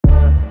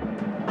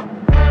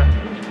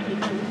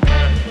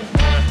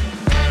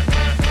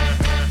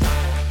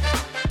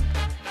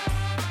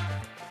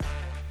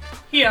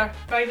here,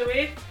 by the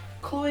way.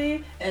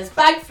 Chloe is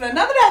back for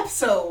another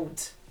episode.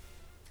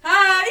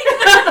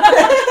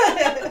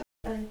 Hi!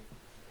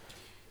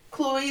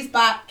 Chloe's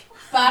back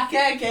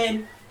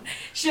again.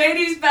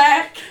 Sherry's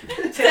back.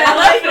 Tell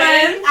a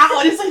friend. I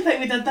honestly think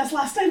we did this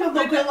last time. I'm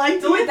not going to lie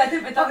to No, we you.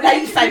 didn't. We did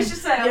Right, it. fine. Introduce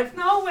yourself. Yep.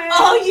 No way.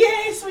 Oh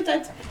yes, we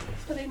did.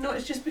 Sorry, no,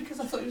 it's just because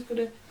I thought he was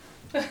going to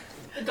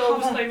The dog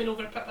was climbing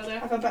over Pippa there.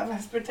 have a bit of a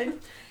whisper time.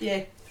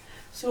 Yeah.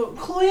 So,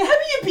 Chloe, how have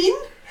you been?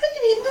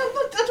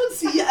 I don't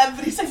see you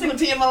every single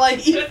day of my life.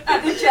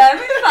 At the gym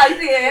at 5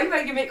 AM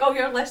where you make all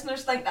your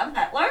listeners think that I'm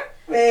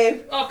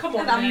Hitler. Oh, come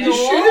on, and I'm then. the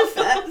shoe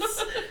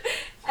fits.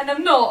 And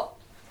I'm not.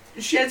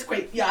 She is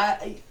quite, you're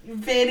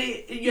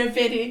very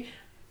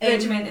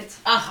Regimented.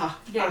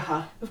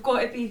 Yeah. We've got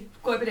to be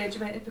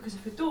regimented because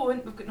if we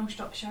don't, we've got no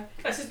structure.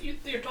 This is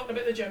you're talking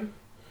about the gym.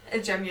 A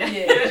gym, yeah.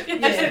 Yeah.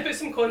 Just to put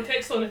some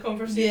context on the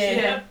conversation.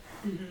 Yeah. Yeah.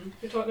 Mm-hmm.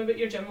 You're talking about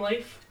your gym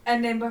life.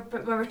 And then we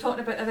were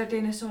talking about the other day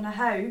in Sauna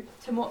how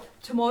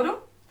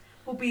tomorrow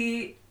will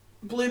be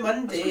Blue I was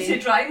going to say Monday.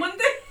 dry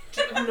Monday.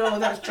 No,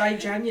 that's Dry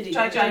January.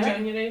 Dry Dry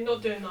January. January,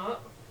 not doing that.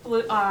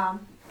 Blue, I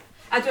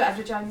do it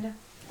every January.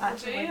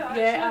 Actually. Do you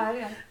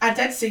Yeah. I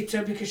did say to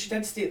her, because she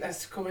did state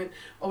this comment,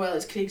 oh well,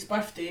 it's Craig's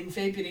birthday in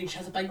February and she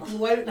has a big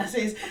blowout, and I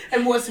says,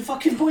 and what's the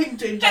fucking point in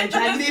doing Dry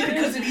January?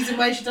 Because the reason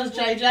why she does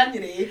Dry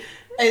January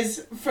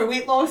is for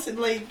weight loss and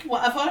like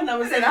whatever, and I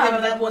was like, yeah,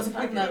 but that what's the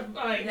point in that?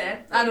 Aye. Yeah,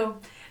 I know.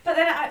 But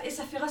then it's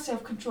a feel of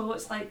self-control.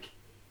 It's like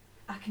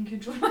I can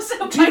control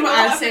myself. Do you know what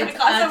I I'm said? in a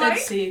glass of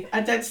wine. I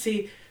did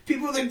say,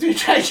 people that do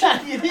Dry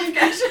January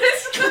Issues.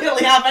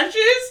 clearly have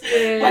issues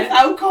Yeah. with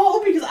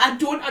alcohol, because I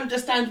don't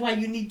understand why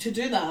you need to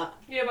do that.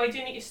 Yeah, why do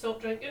you need to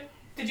stop drinking?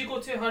 Did you go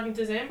too hard in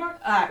December?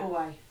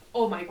 Aye.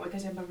 Oh my god,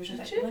 December was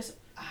ridiculous.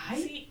 Aye.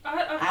 See,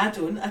 I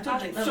don't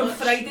drink that From much.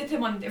 Friday to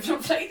Monday.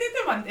 From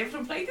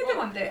Friday to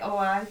Monday. Oh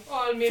aye.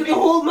 or For maybe the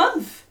whole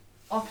month.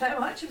 Oh, pretty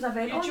much. It was an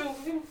event you're on.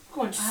 joking.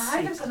 God's Aye,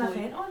 sake, there was an Chloe.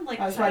 event on. Like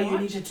That's why pretty you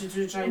much. needed to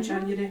do Dry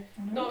January.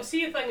 No,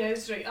 see the thing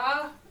is, right,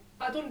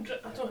 I don't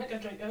think I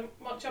drink that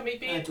much. I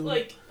maybe I don't.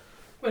 like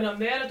when I'm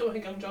there I don't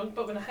think I'm drunk,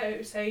 but when I hit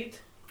outside,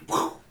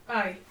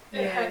 aye,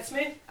 it Yeah. hits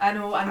me. I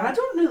know. I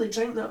don't really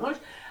drink that much.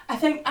 I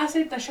think I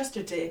said this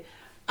yesterday.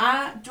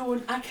 I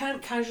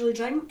can't casually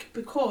drink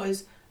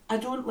because I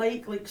don't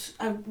like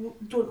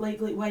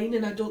wine,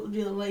 and I don't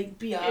really like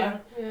beer, Yeah,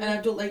 and yeah. I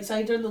don't like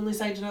cider, and the only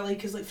cider I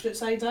like is like fruit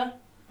cider.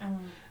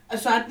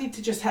 So I'd need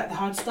to just hit the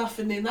hard stuff,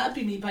 and then that'd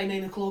be me by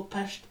 9 o'clock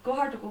pissed. Go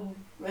hard or go home.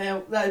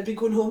 Well, that'd be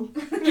going home.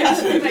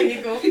 There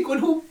you go. Be going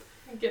home.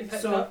 I'm getting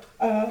picked So, up.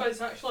 But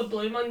it's actually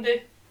Blue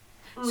Monday.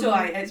 So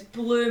aye, it's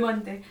Blue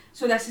Monday.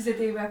 So this is the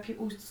day where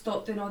people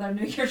stop doing all their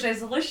New Year's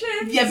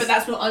resolutions. Yeah, but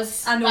that's not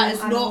us. I know, That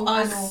is I not know,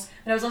 I us. know.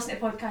 When I was listening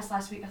to a podcast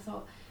last week, I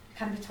thought, I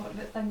can't be talking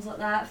about things like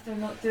that if they're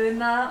not doing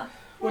that.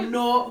 We're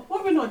not.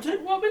 What are we not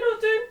doing? What are we not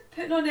doing?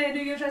 Putting on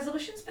New Year's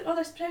resolutions, putting all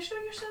this pressure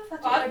on yourself. I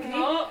don't agree.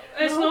 No,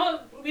 it's No.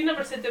 not. We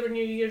never said they were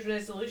New Year's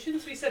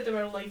resolutions. We said they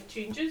were life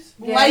changes.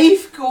 Yeah.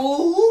 Life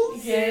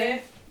goals.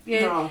 Yeah.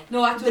 Yeah.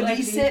 No, I The totally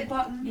reset agree.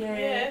 button. Yeah.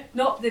 Yeah.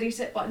 No, the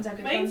reset button's a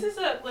good Mine's one. is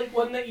a, like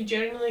one that you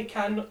generally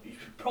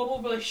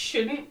probably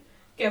shouldn't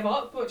give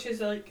up, which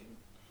is like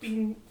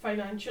being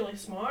financially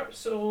smart.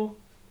 So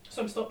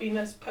I'm stop being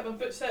this Pippa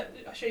puts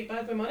it a shite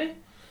bag with money.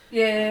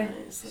 Yeah.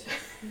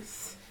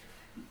 It's-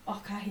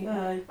 Oh, I hate it.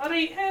 Aye.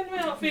 Alright, hand me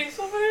that face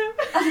over here.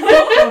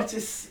 Oh,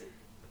 just.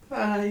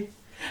 Aye.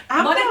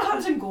 Money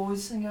comes and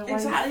goes in your life.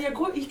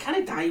 Exactly. You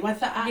can't die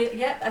with it.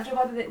 Yeah,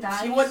 everybody that dies.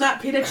 If you want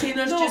that pair of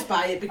trainers, No. just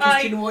buy it, because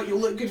Aye. you know what, you'll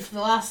look good for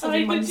the last 7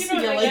 Aye, but months do of you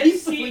know your what life. it is?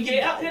 before See, you you get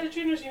a die. pair of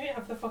trainers, you need to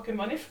have the fucking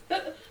money for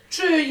it.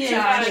 True,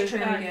 yeah. True,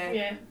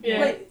 yeah. Yeah.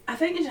 Like, I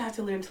think you just have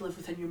to learn to live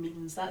within your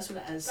means. That's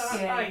what it is.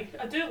 Yeah. Aye,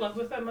 I do live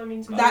with them, I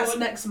mean, but That's I want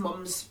Nick's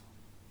mum's.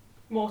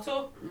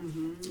 motto.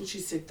 She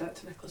said that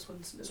to Nicholas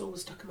once, and it's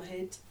always stuck in my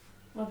head.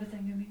 Love the thing,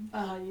 I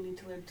mean. You need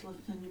to learn to live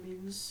within your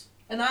means.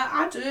 And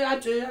I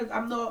do.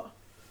 I'm not.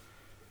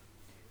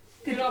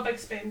 You're not a big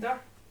spender.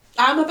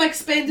 I'm a big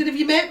spender. Have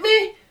you met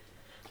me?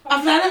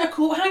 I've ran out of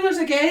coat hangers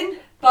again.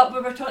 But we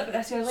were talking about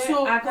this earlier.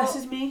 So I got, this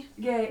is me.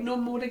 yeah, No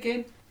more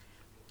again.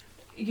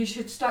 you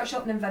should start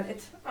shopping in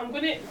Vinted. I'm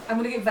gonna. I'm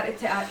going to get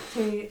Vinted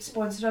to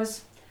sponsor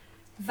us.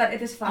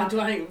 Vinted is I fab.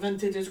 don't think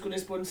Vintage is going to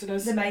sponsor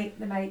us. They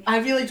might. I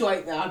really don't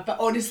think they are,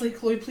 but honestly,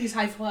 Chloe, please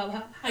high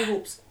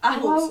hopes. I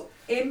will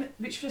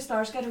reach for the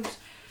stars, girls,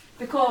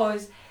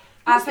 because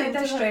I What's found Vinted?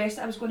 this dress.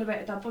 I was going to wear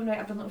to Dublin, right?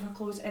 I've been looking for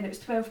clothes, and it was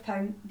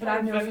 £12,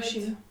 brand new off a Vinted?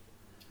 Shein.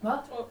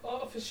 What?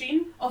 Off a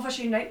Sheen. Off a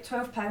Shein, right?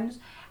 £12.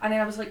 And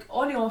then I was like,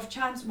 on the off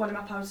chance, one of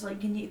my pals was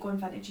like, you need to go on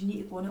Vintage, you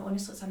need to go on it,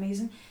 honestly, it's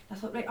amazing. And I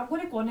thought, right, I'm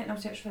going to go on it and I'll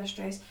search for this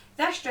dress.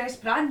 This dress,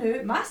 brand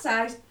new, my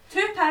size,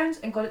 £2,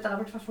 and got it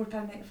delivered for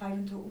 £4.95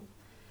 in total.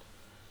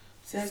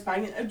 See, that's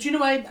banging. Do you know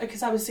why?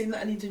 Because I was saying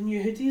that I needed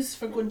new hoodies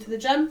for going to the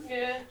gym.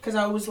 Yeah. Because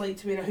I always like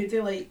to wear a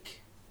hoodie,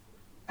 like,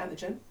 at the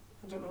gym.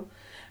 I don't know.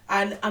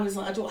 And I was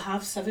like, I don't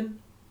have 7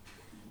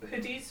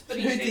 hoodies for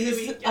each day of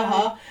the week.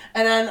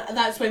 And then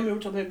that's when we were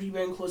talking about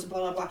rewearing clothes and blah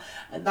blah blah,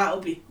 and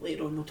that'll be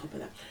later on, we'll talk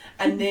about that.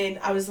 And then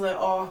I was like,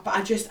 but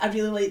I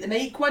really like the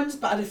Nike ones,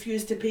 but I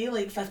refuse to pay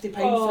like £50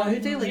 for a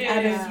hoodie. Like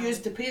I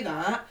refused to pay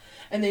that.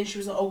 And then she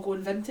was like, I'll go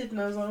in Vinted, and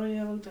I was like, oh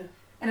yeah, I'll do.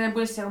 And then I'm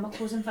going to sell my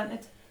clothes in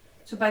Vinted.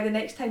 So by the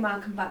next time I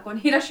come back on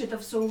here, I should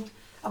have sold.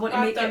 I want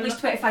to make at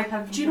least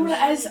 £25. Do you know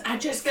what it is? I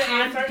just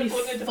can't be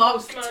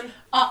fucked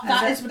up.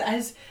 That is what it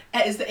is.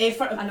 It is the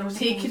effort of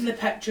taking the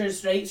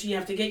pictures, right? So you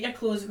have to get your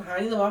clothes and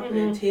hang them up, and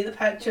then take the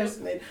pictures,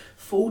 and then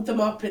fold them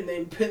up, and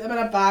then put them in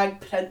a bag,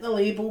 print the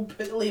label,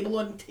 put the label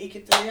on, and take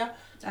it to you.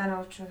 I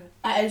know, true.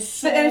 It is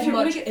so but then if you're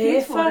much going to get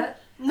paid for it,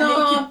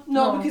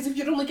 No, because if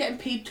you're only getting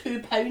paid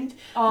 £2,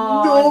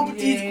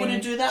 nobody's going to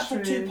do that for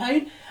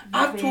 £2.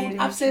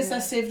 I've said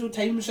this several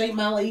times, right?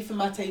 My life and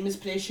my time is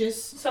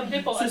precious.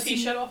 Somebody bought a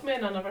t-shirt off me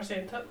and I never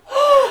sent it.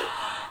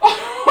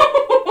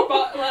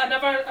 But like,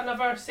 I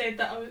never said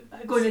that I was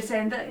going to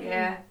send it.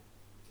 Yeah.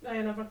 I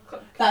never.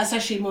 That's a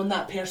shame on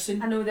that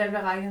person. I know they're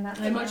relying on that.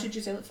 How much did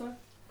you sell it for?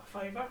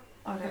 £5.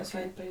 Oh, that's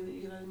 £5 that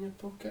you got in your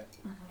pocket.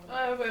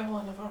 Well,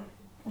 I never.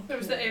 It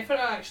was the effort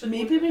I actually.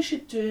 Maybe we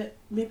should do it.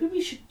 Maybe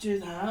we should do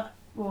that.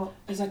 What?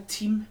 As a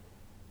team.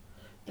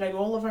 Bring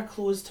all of our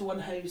clothes to one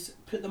house,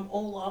 put them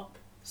all up,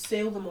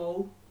 sell them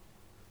all.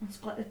 And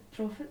split the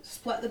profits.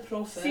 Split the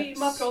profits. See,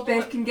 my problem.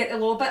 Beth can get the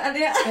low bit of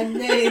it. And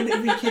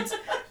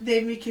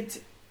then we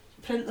could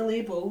print the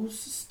labels,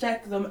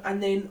 stick them,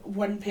 and then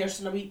one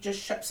person a week just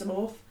ships them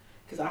off.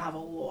 Because I have a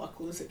lot of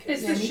clothes that can.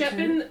 It's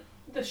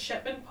the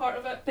shipping part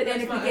of it. But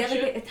then if we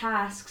delegate the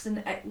tasks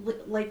and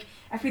like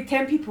if we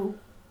 10 people,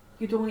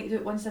 you'd only need to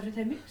do it once every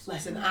 10 weeks.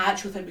 Listen, I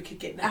actually think we could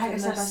get Nick in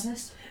this. It's a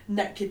business.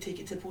 Nick could take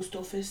it to the post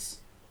office.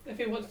 If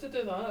he wants to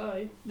do that,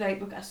 aye. Right,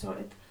 we'll get it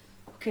sorted.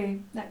 Okay,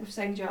 Nick, we've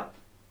signed you up.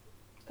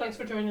 Thanks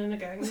for joining the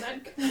gang,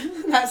 Nick.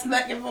 That's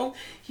Nick involved.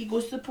 He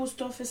goes to the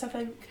post office, I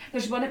think.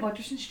 There's one at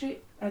Moderson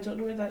Street. I don't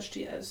know where that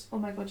street is. Oh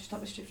my god, just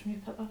up the street from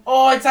you, Pippa.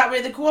 Oh, is that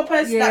where the co-op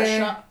is? Yeah. That's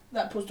shut.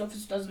 That post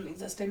office doesn't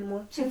exist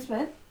anymore. Since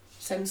when?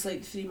 Since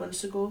like 3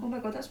 months ago. Oh my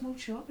god, that's my old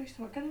shop. I used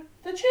to work in it.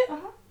 Did you?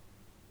 Uh-huh.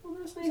 Oh,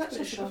 that's Is nice. that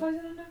just shop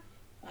in there?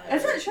 Aye.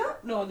 Is it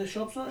shut? No, the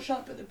shop's not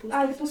shut, but the post The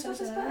office post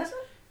office bit, is it?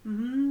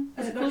 Mm-hmm.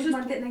 Is it not just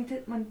Monday at 9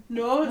 to...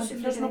 No, Monday,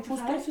 there's no Friday,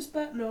 post 9 to 5? office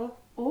bit, no.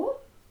 Oh?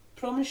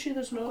 Promise you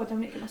there's no. God, I'm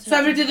making myself... So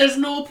everybody, there's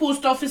no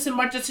post office in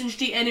Murchison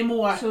Street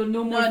anymore. So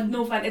no more,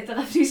 no Vinted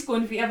deliveries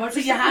going for you. So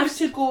you have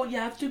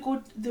to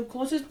go, the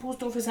closest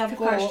post office I've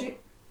got... Street.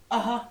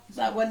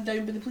 That one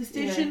down by the police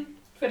station. Yeah.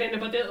 For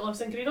anybody that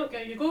lives in Greenock,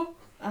 there you go.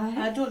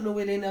 I don't know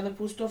where any other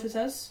post office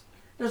is.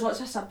 There's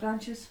lots of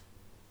sub-branches.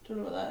 Don't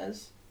know what that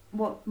is.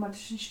 What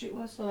Moderson Street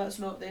was. So that's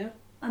not there.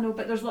 I know,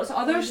 but there's lots of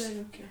others.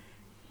 Okay.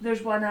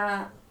 There's one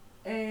at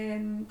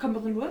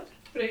Cumberland Road.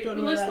 Right, Don't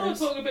know let's what that not is.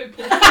 talk about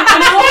post. I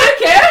know,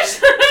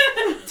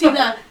 who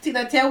cares?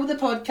 Tina, tell the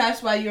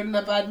podcast why you're in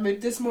a bad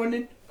mood this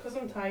morning. Because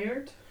I'm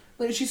tired.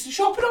 Like, she's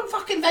shopping on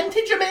fucking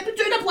Vintage, you're meant to be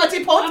doing a bloody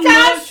I'm not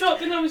podcast!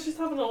 shopping, I was just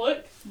having a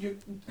look. I'm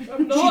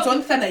She's not.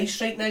 on thin ice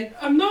right now.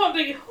 I'm not.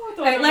 Right, hold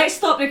on. Right, let's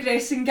stop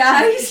regressing,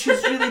 guys.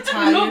 She's really I'm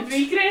tired. not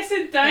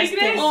regressing,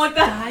 digress. Oh,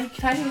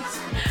 Digress.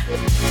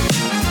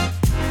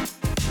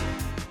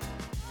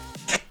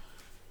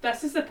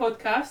 This is the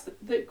podcast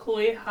that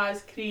Chloe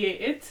has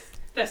created.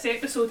 This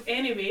episode,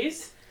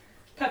 anyways.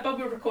 Pippa,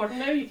 we're recording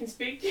now. You can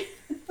speak.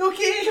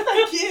 Okay,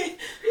 thank you.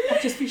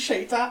 I've just been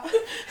shouted at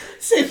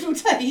several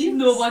times.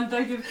 No wonder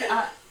you've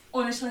got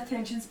honestly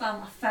attention span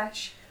like a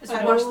fish. It's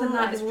I worse know, than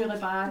that. I It's know. really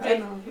bad. I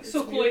know.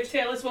 So, Chloe,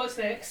 tell us what's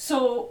next.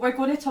 So we're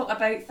going to talk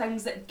about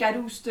things that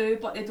girls do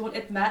but they don't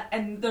admit,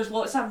 and there's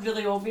lots of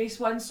really obvious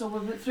ones. So we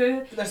went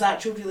through. There's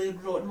actual really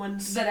rotten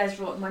ones. There is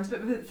rotten ones,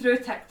 but we went through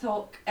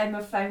TikTok and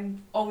we've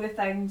found all the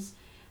things,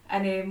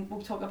 and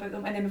we'll talk about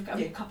them. And then we've got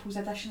a couples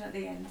edition at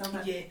the end of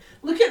it. Yeah.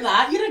 Look at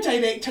that. You're a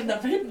director,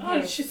 Niven.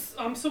 Oh,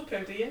 I'm so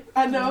proud of you.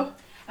 I know.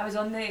 I was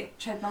on the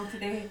treadmill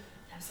today.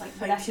 I was like,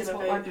 Thinking this is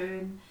what about- we're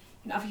doing.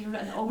 You know, I've even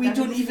written it all We down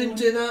don't on the even phone.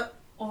 do that.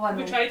 Oh, I know.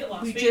 We tried it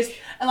last We week. just...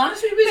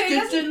 Last week was But it good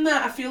doesn't- doing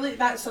that. I feel like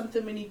that's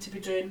something we need to be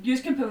doing. You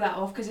can pull that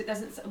off because it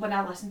doesn't. When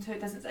I listen to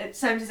it, it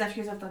sounds as if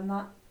you have done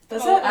that.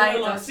 Does Oh, it? Aye, only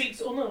it last does.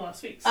 week's. Only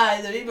last week's.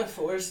 Aye, the way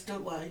before's,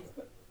 don't lie.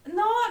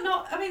 No.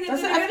 I mean,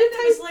 Does the it every beginning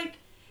it was like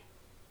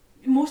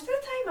most of the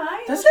time.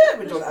 Aye. Does it?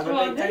 We don't have a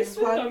Well, breakdown nice,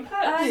 well plan. done, Pip.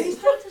 Aye,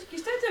 you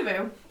still do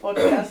well.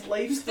 Podcast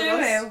lives You for do us.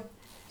 well.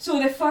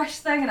 So the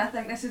first thing, and I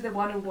think this is the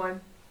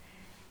 101,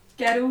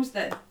 girls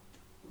that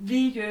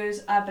reuse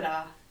a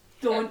bra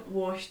don't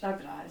wash their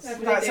bras.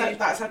 Every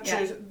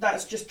day.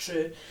 That's just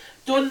true.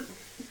 Don't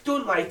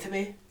lie to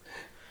me.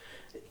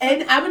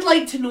 And I would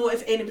like to know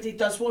if anybody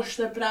does wash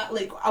their bra,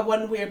 like a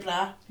one-wear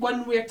bra,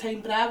 one-wear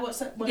time bra.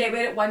 What's it? Get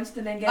wear it once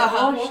and then get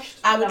Uh-huh. it washed.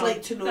 I would No.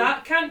 like to know.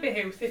 That can't be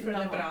healthy for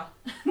No. the bra.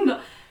 No.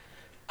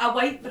 A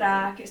white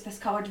bra gets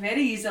discoloured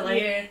very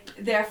easily. Yeah.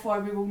 Therefore,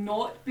 we will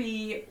not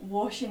be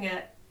washing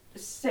it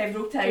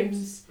several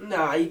times.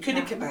 Nah, you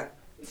couldn't Nah. commit.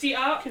 See,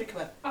 Couldn't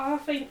commit. I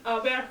find I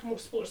wear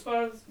most sports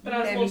bras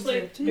Yeah, me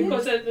mostly too.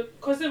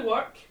 because of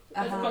work.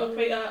 I've Uh-huh. got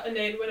quite a, and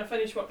then when I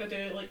finish work I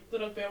do like the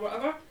rugby or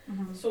whatever.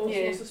 Mhm. So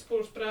Yeah. most of the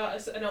sports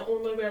bras, and I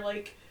only wear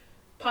like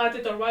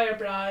padded or wire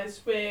bras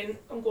when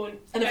I'm going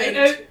An out,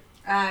 event.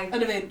 Aye.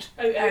 An event.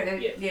 out,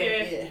 Out, yeah.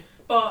 yeah.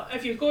 But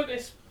if you go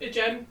to a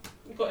gym,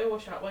 you've got to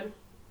wash that one.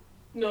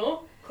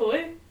 No,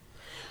 Chloe.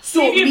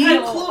 So If you've me had-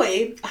 and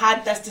Chloe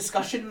had this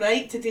discussion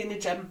right today in the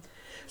gym.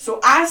 So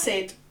I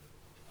said,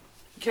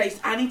 Christ,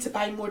 I need to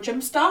buy more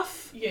gym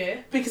stuff Yeah.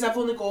 because I've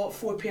only got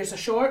 4 pairs of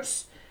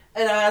shorts,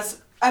 and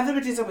as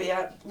everybody's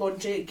aware,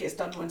 laundry gets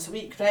done once a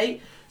week,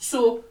 right?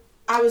 So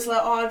I was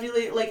like, oh,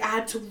 I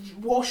had to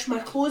wash my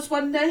clothes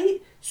one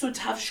night so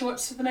to have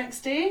shorts for the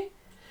next day.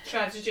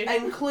 Tragedy.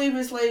 And Chloe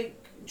was like,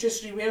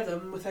 just rewear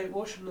them without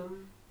washing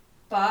them.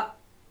 But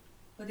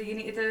what do you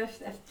need to do if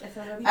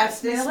they're a wee bit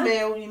If they smelly?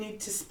 smell, you need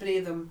to spray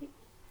them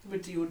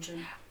with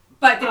deodorant.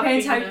 But it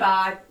depends I've how been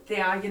bad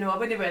they are, you know. I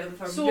wouldn't wear them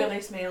for So- really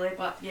smelly,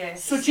 but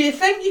yes. So do you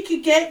think you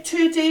could get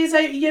 2 days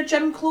out of your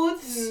gym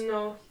clothes?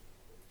 No.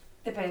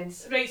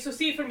 Depends. Right, so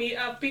see for me,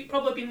 I've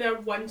probably been there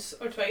once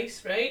or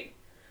twice, right?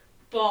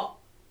 But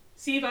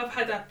see if I've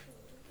had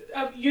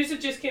I usually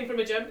just came from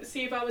a gym,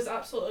 see if I was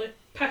absolutely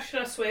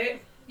pissing a sweat,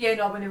 Yeah,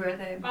 no, I wouldn't wear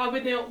them. I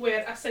would not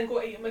wear a single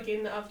item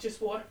again that I've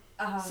just wore.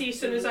 Uh-huh. See, as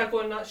soon as I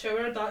go in that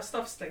shower, that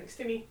stuff stinks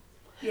to me.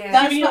 Yeah.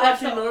 That's when you what I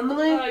lift do it-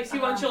 normally. See,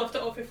 once you lift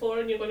it off the floor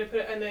and you're going to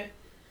put it in the...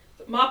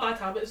 My bad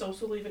habit is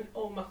also leaving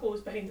all my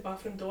clothes behind the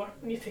bathroom door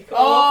when you take it off.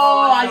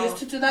 Oh, I no. used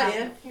to do that,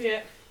 yeah.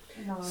 Yeah.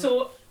 No.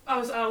 So, I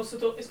also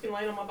don't... It's been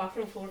lying on my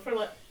bathroom floor for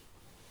like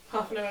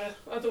half an hour.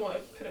 I don't want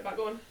to put it back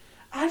on.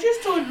 I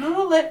just don't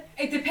know, like,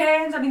 It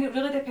depends. I mean, it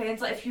really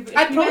depends. Like if you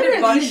I'd you probably wear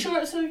it wear these running-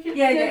 shorts so we could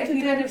Yeah, get yeah, if you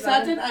today, wear it because I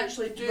running. didn't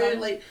actually do, Running.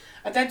 like,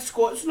 I did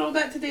squats and all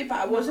that today, but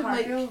I wasn't, no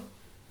like, cardio.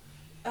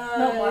 uh,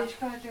 Not much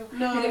cardio.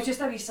 no. I mean, it was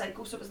just a wee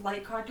cycle, so it was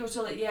light cardio.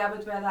 So like, yeah, I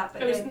would wear that.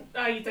 But It was...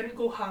 then, you didn't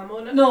go ham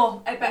on it.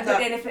 no, but No.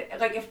 then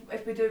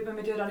if we do when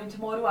we do running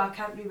tomorrow, I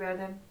can't rewear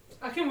them.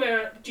 I can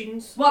wear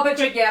jeans. What about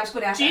jeans? Yeah, I was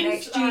going to ask that Jeans,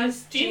 next.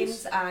 Jeans,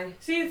 jeans. aye.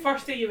 See, the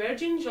first day you wear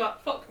jeans, you're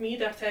like, fuck me,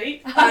 they're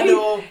tight. I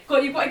know.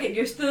 God, you've got to get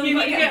used to them. You You've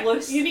got need, to to get get,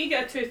 loose. you need to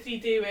get a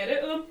 2-3 day wear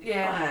out of them.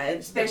 Yeah, Aye,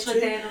 especially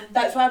that's then.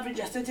 That's why I've been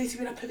yesterday, see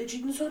when I put the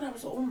jeans on, I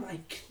was like, oh my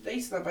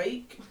Christ, on a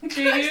bike.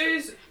 Do you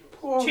use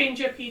Oh. change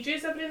your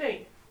PJs every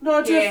night?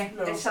 No, just, Yeah,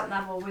 no. it's something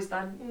I've always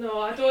done.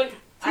 No, I don't.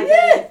 I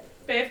Yeah.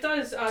 Bev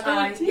does. I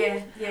Aye, don't.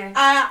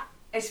 yeah.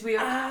 It's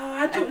weird.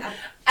 I don't.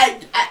 I-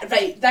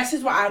 Right, this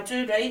is what I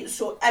do, right?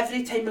 So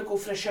every time I go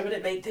for a shower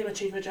at night time, I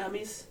change my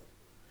jammies.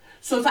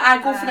 So if I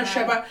go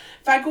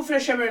for a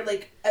shower,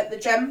 like at the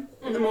gym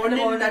in the morning,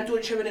 and I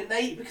don't shower at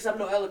night because I'm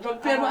not out at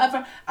rugby or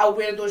whatever, I'll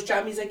wear those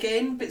jammies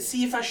again. But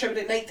see, if I shower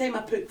at night time,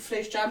 I put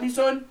fresh jammies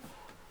on.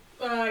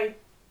 Aye.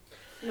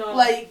 No.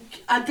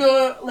 Like I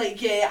go,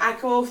 like yeah, I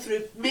go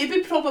through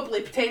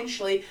probably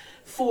potentially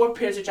 4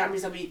 pairs of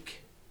jammies a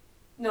week.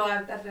 No,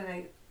 every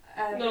night.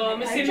 No, I'm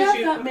the Do same you as have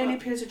you. that many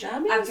pairs of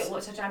jammies? I've got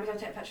lots of jammies. I'll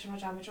take a picture of my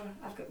jammy drawer.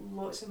 I've got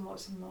lots and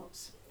lots and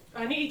lots.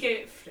 I need to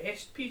get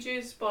fresh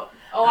PJs, but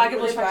Oh, I I'm get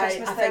gonna loads for buy-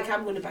 Christmas. I think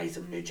I'm going to buy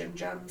some new gym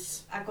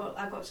jams. I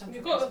got some.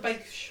 you've for got a Christmas.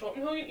 big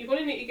shopping haul. You're going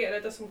to need to get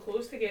rid of some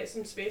clothes to get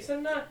some space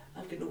in there.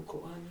 I've got no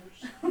coat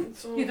hangers.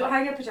 So You don't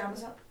hang your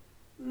pajamas up.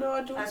 No,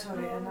 I don't. That's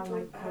alright, no, and I'm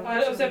like, don't.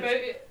 I was about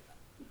it.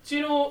 Do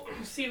you know?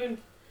 See, when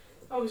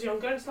I was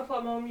younger and stuff like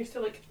that, my mum used to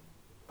like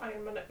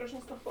iron my knickers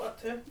and stuff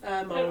like that too.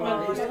 Mum My iron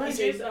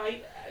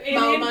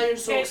aye. iron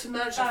socks and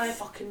that's aye. just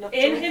fucking nuts.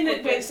 Anything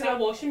that went in a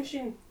washing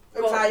machine.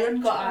 It was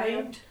ironed. Got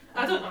ironed.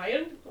 I don't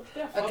iron.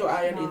 I don't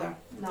iron No. either.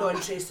 No. Not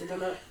interested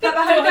in it. But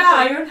how do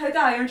I iron? How do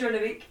I iron during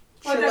the week?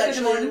 She What do I do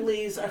in the literally morning?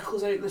 lays her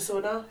clothes out in the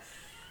sauna.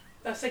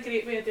 That's a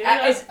great way of doing Do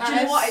it. you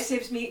know what? It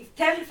saves me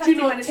 10 to 15 Do you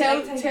know? minutes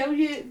at night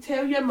time.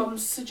 Tell your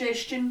mum's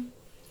suggestion.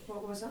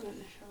 What was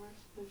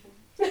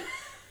it?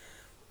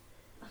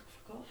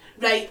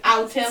 Right,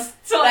 I'll tell.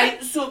 Sorry.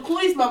 Right, so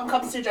Chloe's mum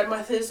comes to gym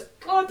with us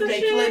Oh, does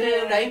she?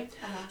 regularly, right?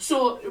 Uh-huh.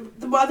 So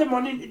the other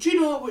morning, do you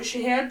know what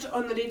she heard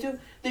on the radio?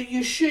 That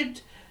you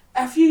should,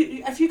 if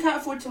you can't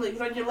afford to like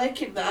run your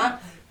leg in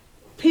that,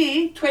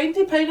 pay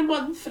 £20 a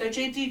month for a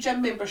JD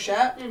gym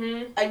membership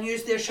and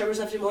use their showers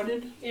every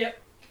morning.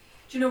 Yep.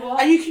 Do you know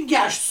what? And you can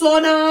get a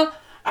sauna,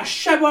 a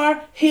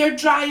shower, hair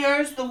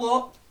dryers, the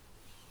lot.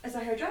 Is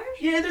that hair dryers?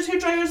 Yeah, there's hair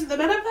dryers at the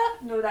minute,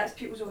 but No, that's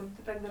people's own.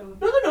 They bring their own.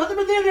 no, they're not. They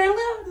were there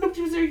earlier.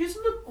 Nobody was there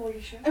using them, Oh, you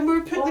sure? and we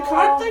were putting the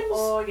card things.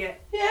 Oh, yeah.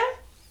 Yeah,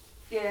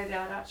 Yeah, they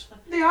are actually.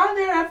 they are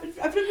there.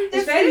 Every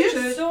It's very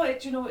true though.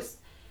 Do you know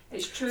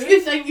it's true. Do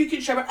you think you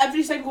can shower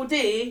every single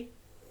day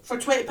for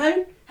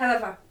 £20?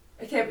 However,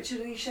 the temperature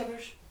of these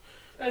showers.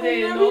 And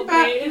then not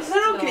great.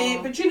 They're okay,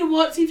 No. but do you know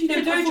what? See if you They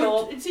can do a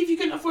afford. job. See if you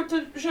can afford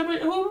to shower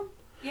at home.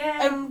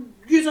 Yeah.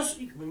 Use us.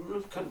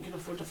 Can't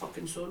afford a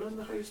fucking sauna in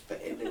the house, but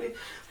anyway,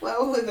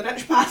 well, only the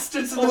rich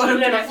bastards are the Only ones who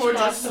the can rich afford a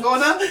bastards.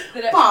 sauna.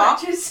 the rich but-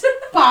 bitches.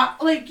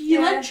 But like, you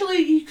Yeah. literally,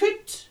 you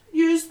could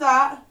use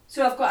that.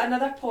 So I've got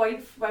another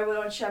point while we're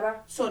on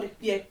shower. Sorry,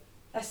 yeah.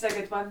 This is a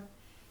good one.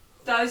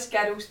 Does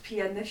girls pee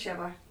in the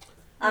shower?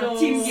 I'm No.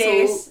 team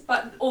yes,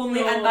 but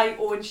only No. in my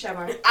own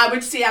shower. I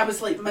would say I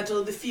was like middle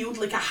of the field,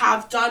 like I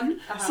have done,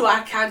 Uh-huh. so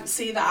I can't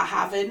say that I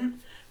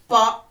haven't.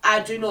 But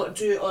I do not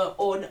do it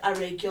on a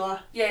regular.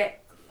 Yeah,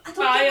 I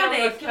don't I do it am with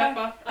regular.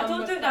 Pippa. I I'm don't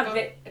with do it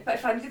Pippa. but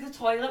if I needed the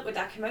toilet, would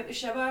I come out the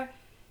shower?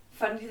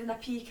 If I needed a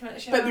pee, come out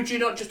the shower? But would you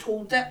not just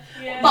hold it?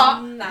 Yeah.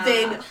 But Nah.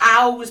 then I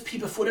always pee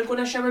before I go in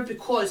a shower,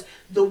 because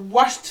the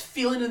worst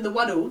feeling in the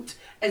world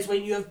is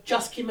when you have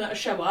just came out of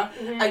shower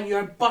Mhm. and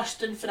you're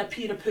bursting for a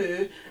pee or a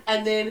poo,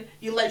 and then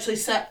you literally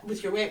sit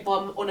with your wet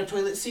bum on a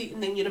toilet seat,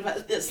 and then you're a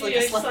bit, it's like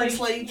Yeah, a slip and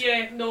slide.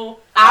 Yeah, no.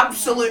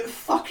 Absolute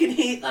fucking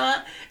hate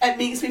that. It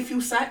makes me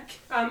feel sick.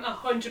 I'm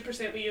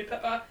 100% with you,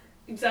 Pippa.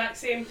 Exact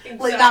same.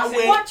 Like that same.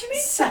 way. What do you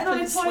mean Sip sitting on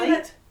and the slide.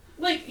 toilet?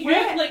 Like you,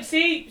 Where? like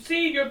say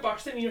you're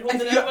bursting and you're holding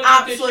If it you're while you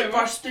do absolute shower.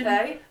 bursting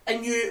Right.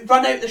 and you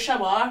run out the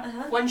shower,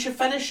 Uh-huh. once you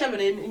finish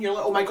showering and you're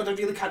like, oh my god, I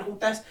really can't hold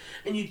this,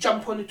 and you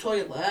jump on the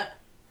toilet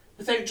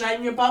without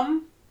drying your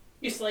bum,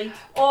 You slide.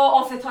 Oh,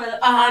 off the toilet.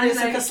 and it's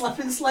like Right. a slip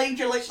and slide,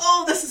 you're like,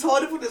 oh, this is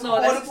horrible, this No,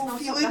 this is horrible not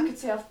something I feeling. could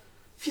say. I've-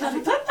 If you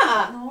haven't done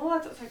that, No, I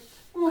don't think.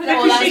 oh, Could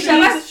no, I that's just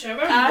shower?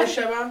 shower? in Shower? Aye. the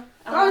shower.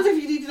 Uh-huh. What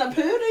if you needed a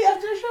poo right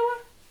after the shower?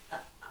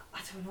 I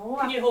don't know.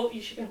 Can you hold?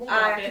 You should hold I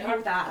that can better.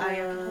 hold that. I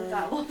can hold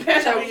that a lot Tell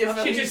better. you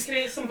She if just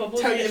creates some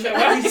bubbles tell in you the if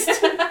shower. at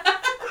least.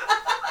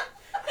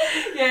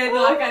 Yeah,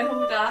 no, I can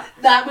hold that.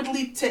 That would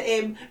lead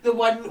to the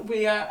one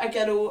where a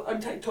girl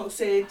on TikTok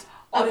said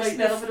Or the about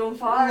smell of her own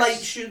farts.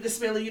 likes you the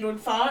smell of your own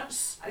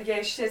farts.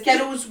 Yeah, she says.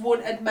 Girls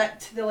won't admit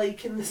to the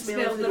liking the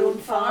smell of their own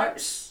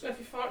farts. If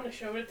you fart in the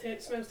shower,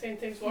 it smells 10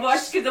 times worse.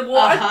 Worse because the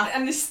water Uh-huh.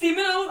 and the steam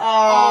and all.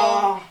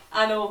 Oh.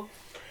 I know.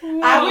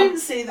 I wouldn't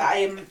say that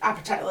I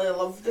particularly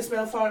love the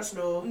smell of farts,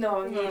 no.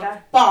 No, No.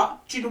 neither.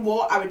 But do you know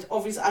what?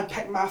 I'd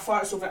pick my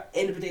farts over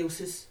anybody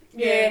else's.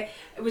 Yeah,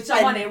 it was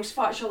someone And else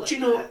fart. She'll Do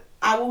you know?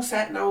 I will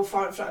sit and I will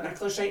fart in front of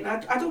Nicholas, right?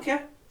 And I don't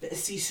care. But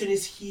as soon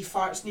as he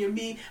farts near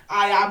me,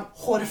 I am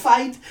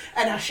horrified,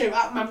 and I shout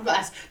at him, I'm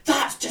like,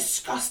 that's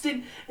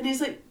disgusting. And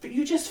he's like, but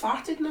you just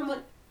farted, and I'm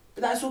like,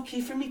 but that's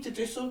okay for me to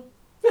do so.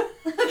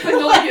 But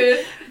not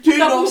you. Do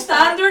Double not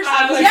standards.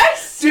 Fart. I'm like,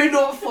 Yes. do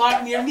not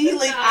fart near me.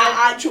 Like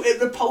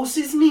it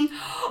repulses me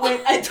when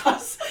it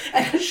does.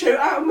 And I shout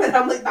at him, and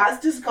I'm like, that's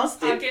I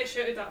disgusting. get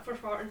shouted at for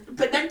farting.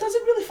 But Nick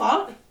doesn't really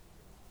fart.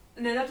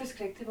 Neither does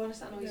Craig, to be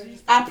honest. That annoys me.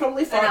 I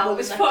probably fart And more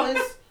Alice than fart.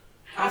 Nicholas.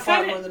 I I fart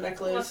can't- more than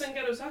Nicholas. Listen,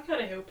 girls, I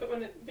can't help it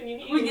when you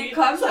need to When go you eat.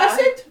 come, That's what I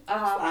said.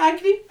 Uh-huh.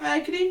 I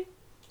agree.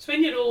 It's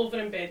when you roll over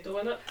in bed, though,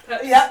 isn't it?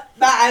 That's- Yep,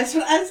 that is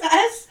what it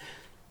is.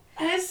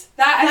 It is.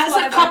 That's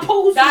one a of our-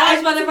 couple's That one.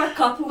 is one of our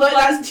couples. Look,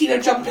 ones. that's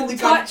Tina jumping the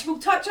gun. We'll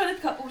touch on the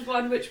couples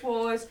one, which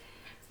was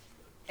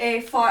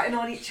farting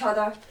on each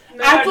other.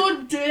 I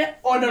don't do it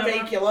on a Never.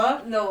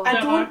 regular. No. I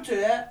Never. don't do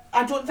it.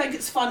 I don't think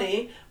it's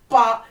funny.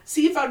 But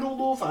see if I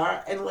roll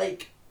over and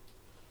like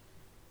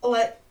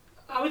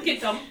I would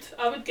get dumped.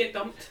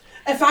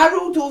 if I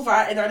rolled over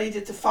and I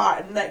needed to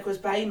fart and Nick was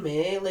behind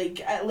me,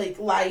 like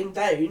lying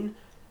down,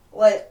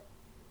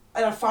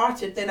 and I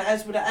farted, then it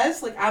is what it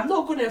is. Like, I'm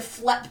not going to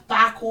flip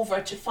back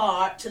over to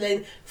fart to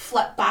then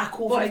flip back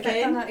over What if I done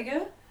again. that to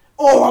you?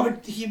 Oh,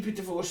 he'd be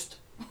divorced.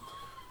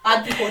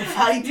 I'd be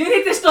horrified. You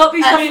need to stop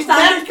these double If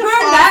standards. Nick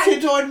Poor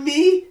Nick. farted on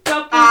me,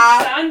 Double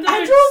I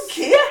standards. don't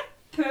care.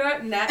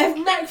 Poor Nick. If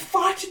Nick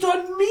farted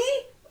on me,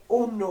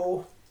 oh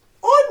no.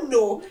 Oh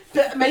no.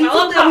 But mine I love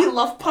only a that. wee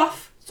love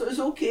puff, so it's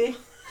okay.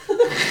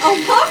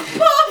 A puff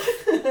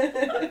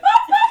puff.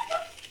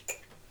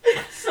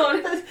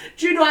 Sorry.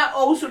 Do you know I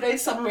also read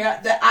somewhere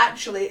that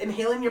actually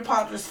inhaling your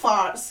partner's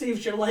fart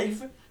saves your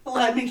life? Well,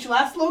 it makes you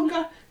last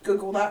longer.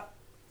 Google that.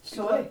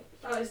 Sorry.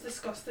 That is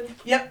disgusting.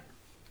 Yep.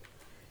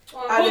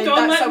 Hold read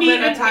on, that let me somewhere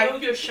in a time.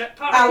 inhale your shit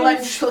I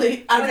particles.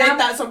 read When I'm-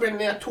 that somewhere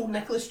and I told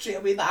Nicholas straight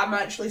away that I'm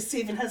actually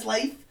saving his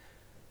life.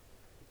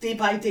 Day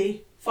by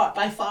day, fart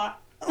by fart.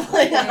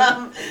 Like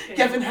I'm Okay.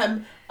 giving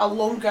him a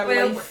longer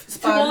Well, life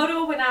span.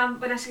 tomorrow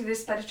when I see the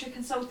spiritual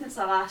consultants,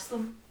 I'll ask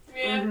them.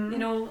 Yeah. Mhm. You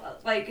know,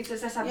 like, is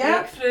this a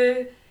Yeah.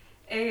 breakthrough?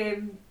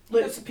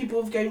 Look, so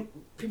people have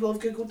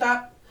googled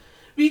that.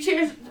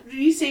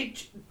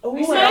 Research. Oh,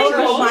 Research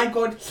oh what? my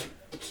god.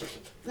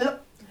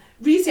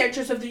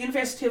 Researchers of the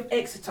University of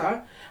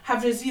Exeter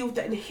have revealed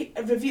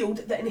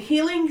that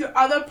inhaling your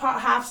other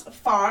part half's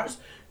farts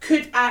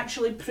could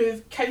actually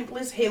prove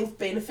countless health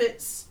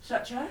benefits.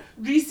 Such as?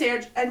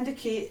 Research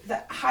indicate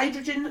that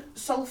hydrogen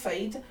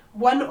sulfide,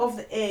 one of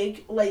the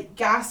egg-like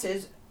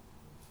gases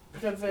I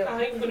think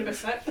I'm going to be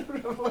sick.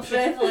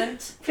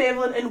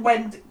 Prevalent. in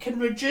wind, can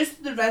reduce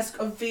the risk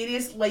of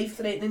various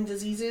life-threatening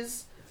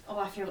diseases. Oh,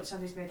 I feel like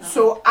somebody's made that up.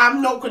 So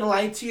I'm not going to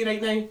lie to you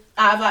right now.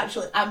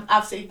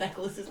 I've saved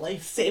Nicholas's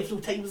life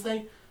several times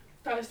now.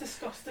 That is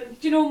disgusting.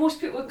 Do you know,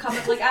 most people come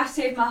up like, I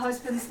saved my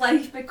husband's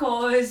life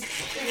because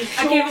It was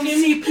I gave him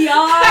choking. CPR,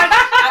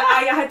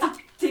 I had to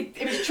take,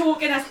 he was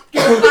choking, I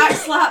gave him back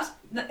slaps.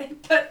 But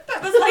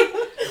it was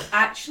like,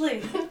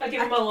 actually, I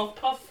gave him a love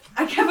puff.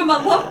 I gave him a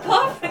love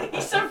puff and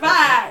he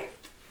survived.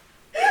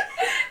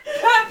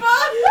 Peppa!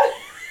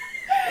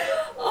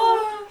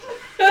 Oh,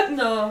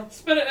 no.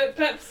 Spirit at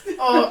pips.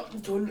 Oh,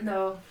 don't.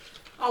 No.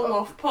 A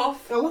love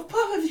puff. A love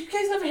puff. Have you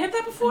guys never heard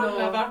that before?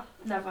 No.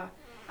 Never.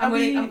 I I'm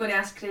mean, going to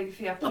ask Craig if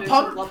he approves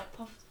pump? of love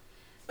puff.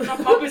 A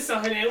pub is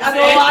something else.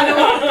 I know,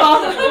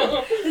 love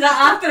puff. Is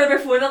that after or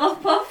before the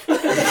love puff?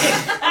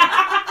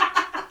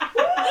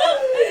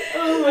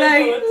 Oh my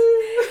Right.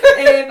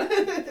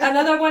 god.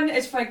 Another one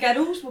is for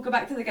girls. We'll go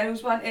back to the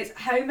girls one. It's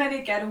how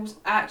many girls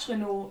actually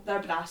know their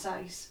bra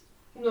size.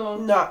 No.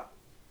 No.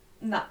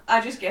 Nah, I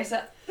just guess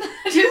it.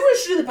 Do you know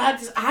what's really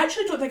bad? Is I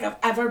actually don't think I've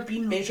ever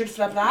been measured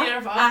for a bra.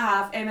 Never. I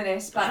have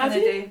M&S back Have in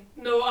the you? day.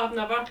 No, I've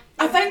never.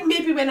 I think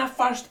maybe when I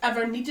first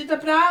ever needed a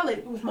bra,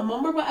 like with my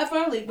mum or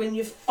whatever, like when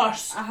you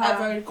first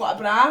ever got a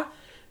bra.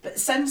 But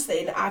since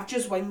then, I've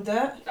just winged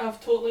it. I've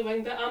totally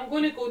winged it. I'm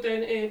going to go down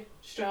to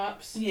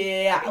straps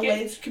Yeah, Okay.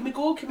 let's. Can we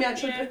go? Can we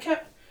actually Yeah. book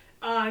it?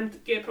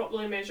 and get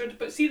properly measured.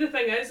 But see, the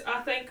thing is, I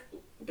think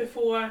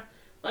before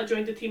I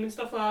joined the team and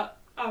stuff like that,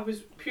 I was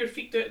pure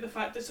freaked out at the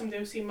fact that somebody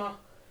else seen my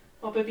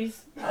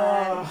boobies.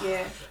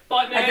 Yeah.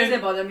 But now, It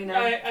doesn't bother me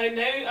now. now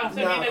after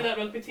No. being in that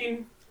rugby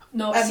team,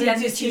 No, Everybody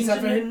see, in the sees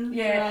changing room, everything.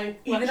 yeah, Aye,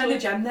 even in literally. the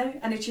gym now,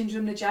 in the changing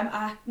room in the gym,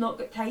 I've not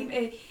got time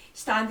to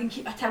stand and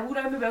keep a towel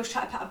around me while I was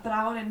trying to put a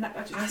bra on and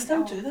I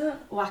still do that.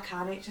 Oh, I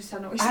can't, it just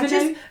annoys I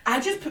me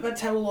just put my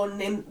towel on,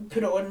 then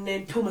put it on, and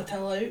then pull my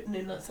towel out, and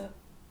then that's it. now.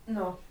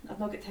 No, I've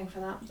not got time for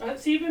that.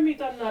 see when we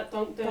done that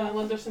dunk down in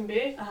Lunderson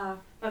Bay, Uh-huh.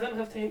 I didn't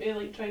have time to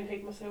like try and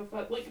hide myself.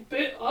 I like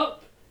boot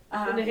up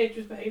when the head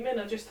was behind me,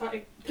 and I just had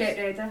to Get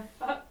ready.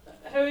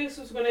 How else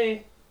was going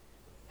to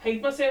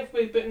hide myself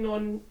by putting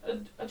on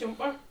a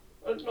jumper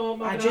or no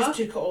my I bra? just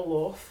took it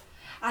all off.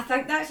 I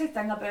think that's the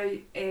thing about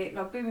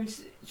rugby.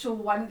 So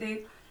one of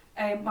the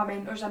my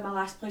mentors in my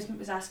last placement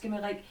was asking me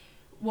like,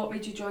 what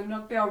made you join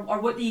rugby, or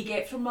what do you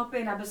get from rugby?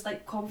 And I was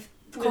like,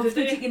 confident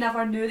that you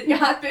never knew that you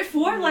had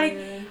before. Like,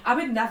 I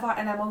would never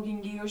in a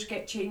million years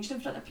get changed in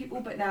front of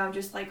people, but now I'm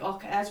just like,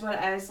 okay, it is what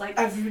it is. Like,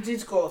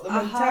 Everybody's got them,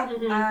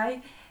 isn't it?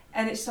 aye,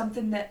 and it's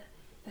something that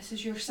this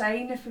is your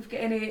sign. If we've got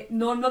any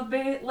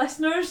non-rugby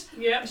listeners,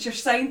 Yeah. it's your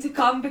sign to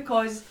come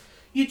because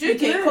You do You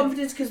get do.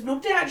 confidence because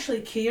nobody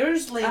actually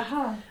cares. Like,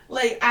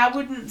 like I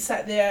wouldn't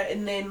sit there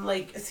and then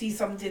like see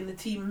somebody in the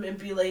team and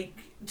be like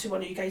to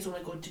one of you guys, "Oh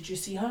my god, did you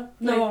see her?"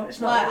 No, Like,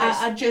 it's not Like, like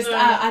this. I just No.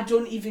 I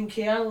don't even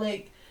care.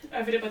 Like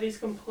Everybody's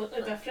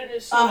completely different.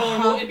 It's so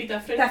normal to be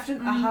different.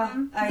 different.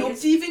 Aye, it's-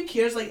 nobody even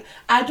cares. Like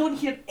I don't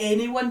hear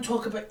anyone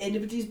talk about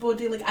anybody's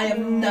body. Like I have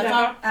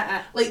never.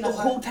 Like the never.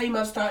 whole time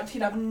I've started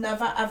here, I've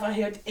never ever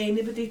heard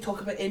anybody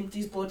talk about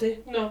anybody's body.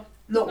 No.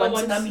 Not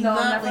once, and I mean no,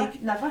 that. never,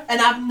 Like, never.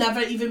 and I've never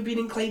even been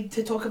inclined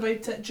to talk about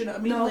it. Do you know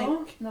what I mean? No,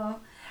 Like, no.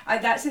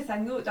 That's the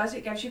thing though, it does,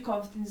 it gives you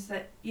confidence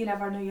that you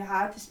never knew you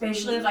had,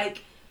 especially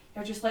like,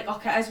 you're just like,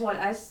 okay, it is what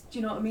it is, do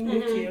you know what I mean?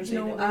 Who cares You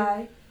know, anyway?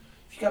 aye.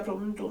 if you got a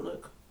problem, don't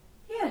look.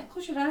 Yeah,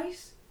 close your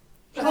eyes.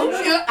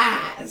 Close your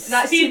eyes.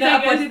 That's See, seen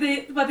it,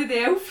 thing a buddy the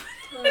elf.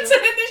 Uh, It's in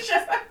the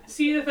shower.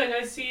 see the thing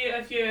I see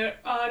if you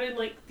are in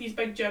like these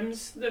big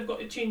gyms, they've got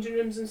the changing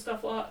rooms and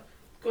stuff like that.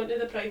 Go into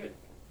the private.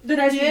 There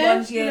is wee Yeah,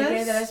 ones, yeah, there yeah,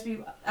 is. there is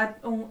wee, I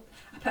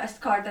put a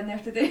card in there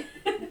today.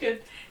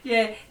 Good.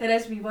 Yeah, there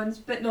is wee ones,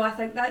 but no, I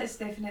think that is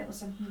definitely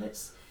something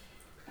that's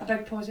a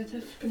big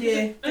positive.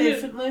 Yeah, And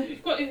definitely.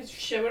 You've got to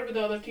shower with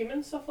the other team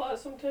and stuff like that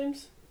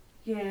sometimes.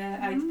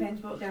 Yeah, it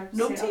depends what they're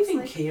Nobody set up's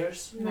even like.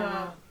 cares.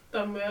 Nah.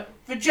 Done with it.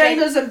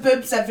 Vaginas and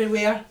boobs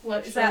everywhere.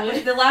 Exactly. Literally.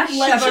 The last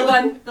Literally. shower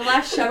one. The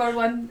last shower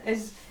one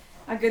is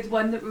a good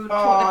one that we were Oh,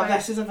 talking about.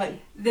 this is a big.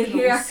 The gross.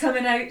 hair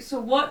coming out. So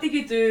what do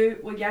you do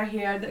with your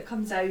hair that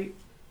comes out,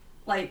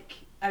 like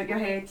out your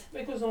head?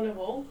 It goes on a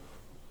wall.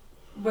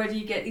 Where do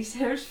you get these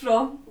hairs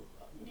from?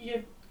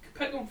 You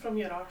pick them from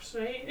your arse,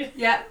 right?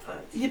 Yeah.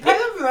 You pick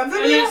them from And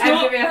everywhere.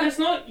 Everywhere. it's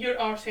not your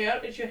arse hair,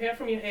 it's your hair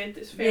from your head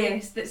that's fell.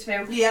 Yes, that's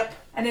fell. Yep.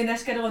 And then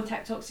this girl on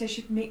TikTok says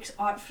she makes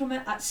art from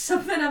it. That's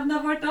something I've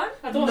never done.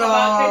 I don't No. have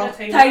that kind of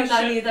time. Time for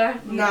none shit. either.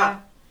 Nah.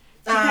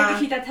 Do you think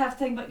if you did have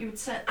time, but you would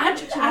sit? I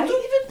don't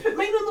even put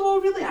mine on the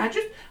wall really.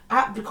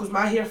 Because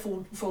my hair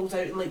falls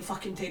out in like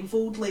fucking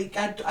tenfold. Like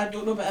I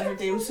don't know about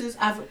everybody else's.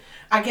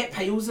 I get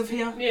piles of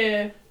hair,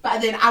 Yeah.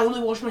 but then I only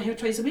wash my hair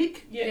twice a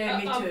week. Yeah,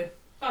 me I'm, too.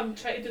 I'm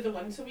trying to do the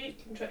once a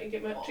week. I'm trying to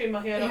get train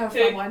my hair Hair up for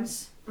to.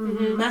 once.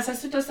 Mhm. My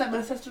sister does that.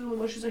 My sister only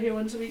washes her hair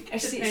once a week.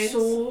 It's Depends.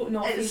 so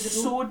not It's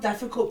feasible. so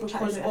difficult Try to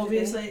because do it every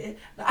obviously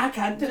I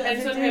can't do it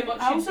Depends every on day. how much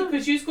I also,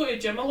 because you go to the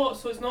gym a lot,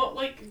 so it's not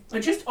like. I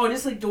just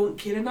honestly don't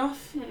care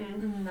enough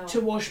No.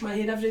 to wash my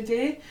hair every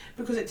day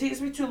because it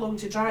takes me too long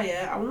to dry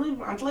it.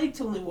 I'd like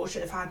to only wash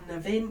it if I had an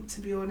event,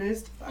 to be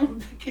honest. That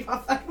would be my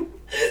thing.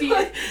 See,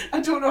 I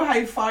don't know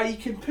how far you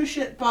can push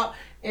it, but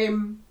it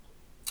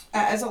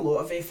is a lot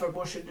of effort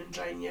washing and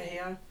drying your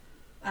hair.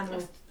 I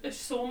know. it's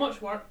so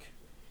much work.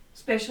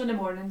 Especially in the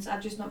mornings,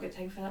 I've just not got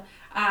time for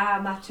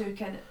that. My two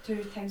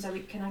times a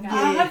week can I get?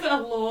 I have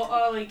a lot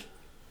of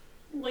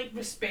like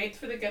respect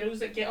for the girls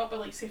that get up at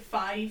like say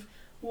 5,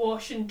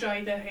 wash and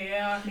dry their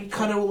hair. Me too.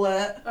 Curl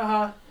it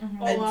Mhm.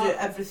 All and do that.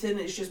 everything.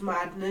 It's just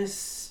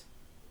madness.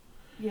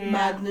 Yeah.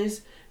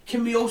 Madness.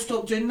 Can we all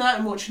stop doing that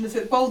and watching the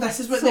football? This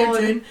is what So-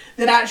 they're doing.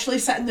 They're actually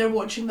sitting there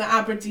watching the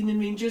Aberdeen and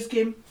Rangers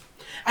game.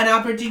 And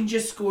Aberdeen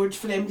just scored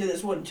for anybody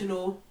that's wanting to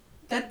know.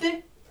 Did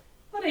they?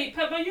 Alright,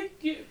 Pippa,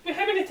 you,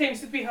 how many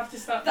times did we have to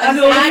start? I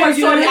know. I'm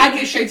you- sorry, I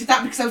get shouted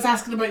at because I was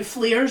asking about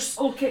flares.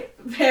 Okay,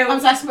 I well,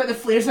 was asking about the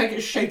flares, I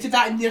get shouted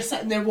at, and they're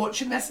sitting there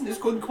watching this, and it's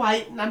going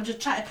quiet, and I'm just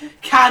trying to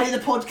carry the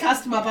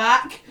podcast to my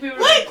back. We were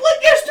Look,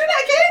 you're doing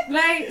it again.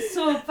 right,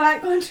 so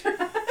back on track.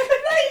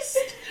 Christ.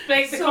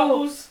 right, the so-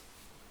 couples.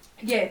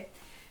 Yeah.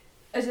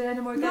 Is there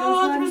any more No,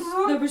 girls' there was ones?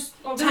 more. There was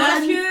Oh, there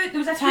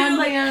was a few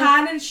like Tanya.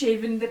 cannon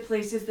shaving the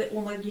places that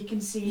only you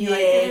can see. Yeah.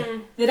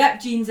 Like the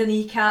ripped jeans and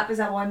kneecap is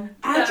a one.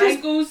 I The just,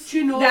 ankles, do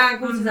you know, The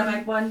ankles is a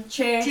big one.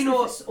 Chest, Do you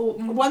know if it's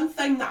open. one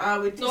thing that I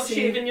would not say...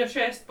 shaving your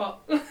chest, but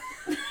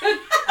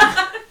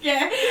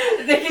Yeah,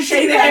 they can shave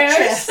See the that hairs.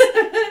 chest.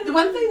 The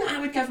one thing that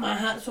I would give my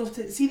hats off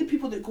to, see the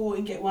people that go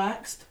and get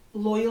waxed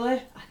loyally.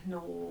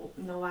 No,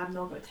 I'm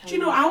not going to tell Do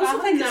you know, I also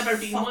I've think never it's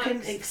been fucking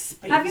waxed.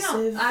 expensive. Have you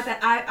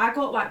not? I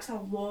got waxed a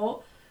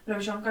lot when I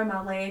was younger,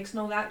 my legs and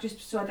all that,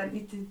 just so I didn't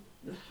need to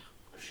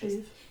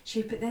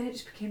shape, but then it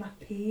just became a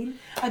pain.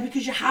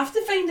 Because you have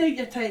to find out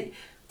your time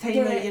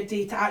Yeah. out your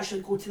day to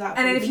actually go to that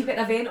And then if you've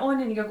appointment. got an event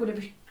on and you're going to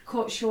be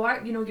cut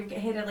short, you know, you've got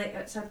hair like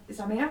it's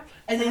a mare.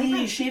 And then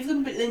you shave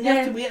them, but then you Yeah.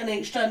 have to wait an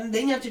extra, and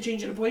then you have to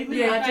change your appointment.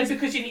 Yeah. I it's just,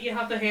 because you need to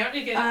have the hair to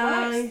get it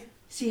Aye. waxed.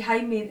 See, high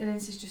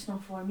maintenance is just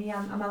not for me.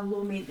 I'm a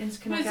low maintenance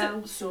kind of Was it-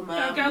 girl. so Our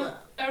mad. girl,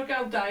 our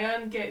girl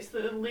Diane gets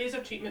the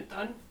laser treatment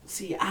done,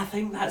 See, I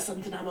think that's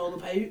something I'm all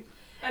about. and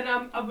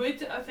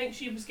I think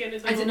she was getting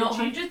it done. Is it on not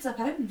the cheap. hundreds of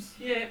pounds?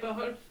 Yeah,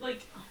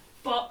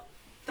 but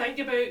think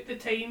about the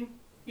time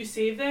you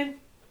save then.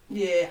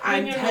 Yeah, When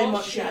and you're how not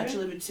much you shaving.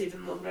 actually would save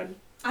in the long run.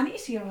 I need to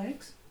see her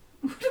legs.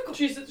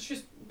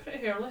 She's pretty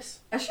hairless.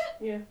 Is she?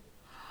 Yeah,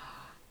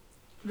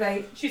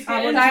 Right. she's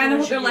I getting. wouldn't Diana, I know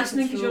hope she you're gets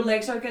listening it because your through.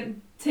 legs are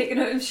getting taken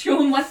out of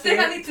show and lifted.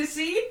 I need to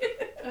see.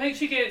 I think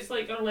she gets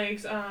like her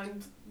legs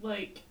and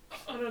like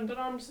her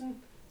underarms and.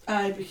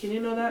 Aye, bikini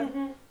and all that.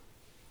 Mhm.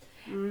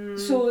 Mm.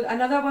 So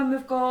another one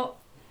we've got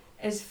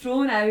is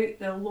throwing out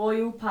the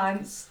loyal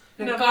pants,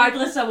 Never.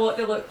 regardless of what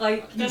they look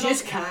like. you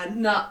just can't.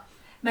 Nah.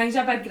 Mine's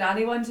are big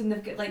granny ones and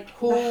they've got like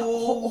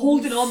Holes.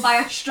 holding on by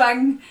a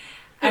string.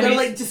 And they're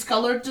it's- like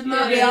discoloured and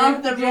that. They Yeah,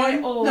 are. they're Yeah,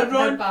 wrong. oh, they're they're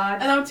wrong.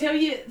 bad. And I'll tell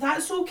you,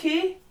 that's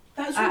okay.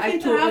 That's okay I to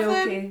totally have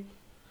them. okay.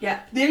 Yeah,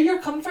 They're your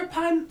comfort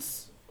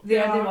pants.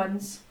 they're the Yeah.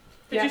 ones.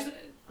 They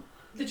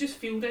Yeah. just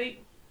feel right.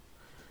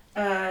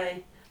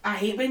 Aye. I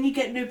hate when you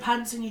get new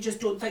pants and you just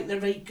don't think they're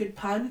right good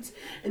pants,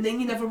 and then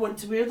you never want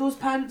to wear those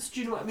pants. Do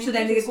you know what I mean? So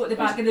then they Because- go to the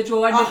back of the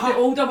drawer and Uh-huh. the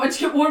older ones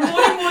get more and more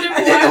and more and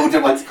and then the more.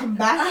 older ones come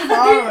back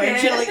tomorrow,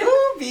 and you're like,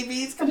 oh,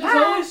 babies, come There's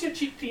back. always your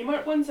cheap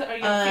Primark ones that are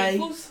your Aye.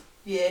 faithfuls.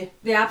 Yeah,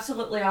 They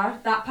absolutely are.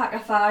 That pack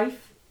of 5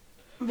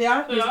 they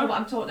are. They is are. what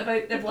I'm talking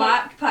about. The They've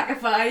black pack of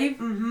 5.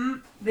 Mm-hmm.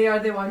 They are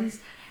the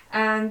ones.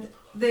 And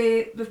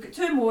we've got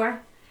 2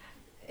 more.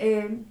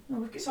 No,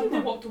 we've got 2 Somebody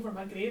more. walked over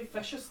my grave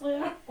viciously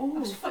there. I Oh.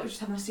 was thought we were just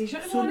having a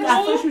seizure. So So I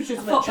thought she was I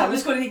just thought that like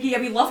was going to give you a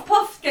wee love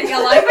puff, get you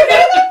alive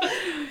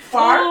again.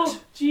 fart. Oh,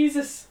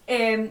 Jesus.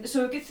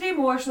 So we've got 3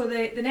 more. So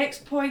the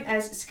next point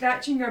is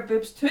scratching your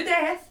boobs to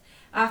death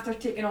after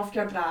taking off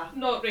your bra.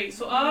 Not right.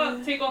 So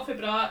I take off the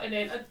bra and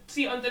then I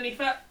see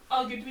underneath it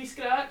a good wee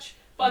scratch.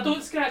 But I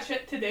don't scratch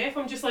it to death.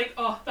 I'm just like,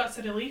 oh, that's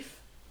a relief.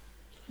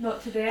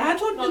 Not to I death.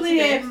 don't Not really,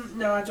 today.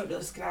 no, I don't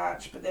really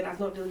scratch, but then I've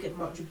not really got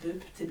much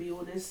boob, to be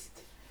honest.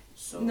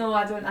 So No,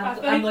 I don't. I I'm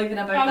think leaving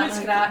about I that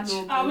would scratch.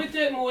 no. I would do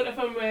it more if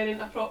I'm wearing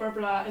a proper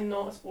bra and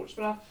not a sports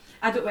bra.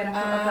 I don't wear a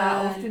proper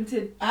bra often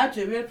to. I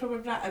do wear a proper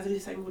bra every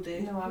single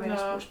day. No, I wear a No.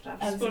 sports bra.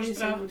 Every Sports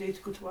bra. single day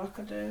to go to work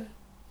I do.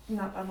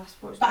 No, I'm a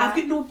sports But bra. I've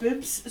got no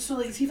boobs, so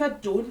like see if I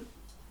don't,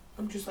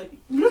 I'm just like,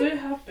 You do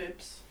have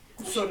boobs.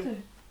 sorry,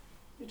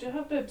 You do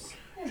have boobs.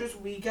 just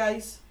wee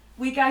guys.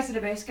 We guys are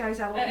the best guys.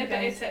 I love you Itty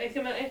bitty guys. titty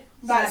committee.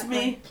 That's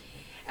Exactly. me.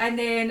 And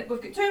then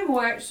we've got 2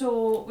 more.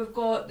 So we've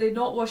got the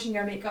not washing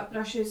your makeup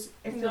brushes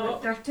if they No.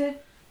 look dirty.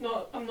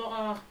 I'm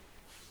not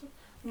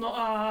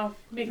a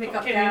makeup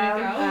Makeup carrying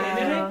girl. gal.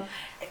 anyway.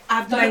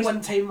 I've done Nice. it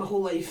one time my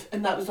whole life,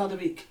 and that was the other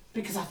week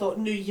because I thought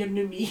new year,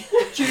 new me.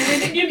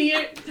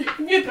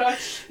 New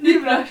brush.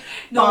 New brush.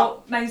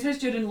 No, mine was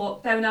during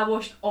lockdown. I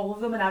washed all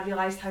of them and I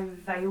realised how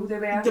vile they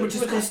were. They were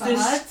disgusting.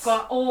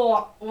 But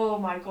oh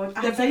my god.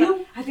 They're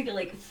vile. I had to get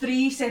like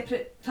 3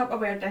 separate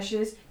Tupperware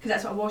dishes because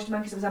that's what I washed them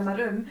in because it was in my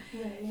room.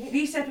 Right.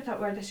 3 separate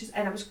Tupperware dishes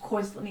and I was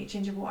constantly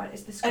changing water.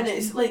 It's disgusting. And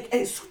it's like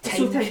it's so so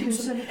time time consuming.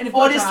 consuming. And they've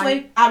got to dry.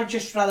 Honestly, I would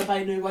just rather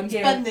buy new ones,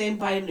 Yeah. bin them,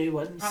 buy new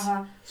ones.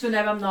 So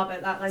now I'm not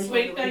about that life.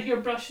 Wait, your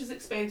brush is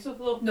expensive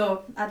though.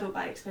 No, I don't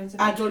buy expensive.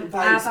 I don't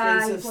buy I buy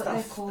expensive what they're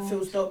stuff. called.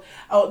 Full stop.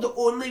 Oh, the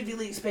only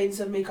really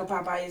expensive makeup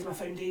I buy is my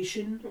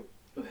foundation.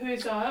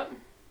 Who's that?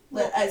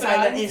 Like, What it's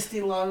either brand?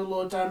 Estee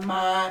Lauder,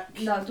 MAC.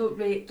 No, don't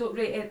rate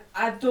it.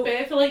 I don't.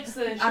 Bev likes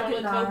the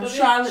Charlotte nah. Tilbury.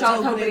 Charlotte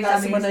Charlotte Tilbury, Tilbury's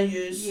that's the one I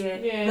amazing. use. Yeah.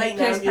 Yeah. Right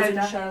now I'm Pressed using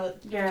powder.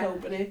 Charlotte Yeah.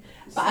 Tilbury.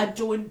 But I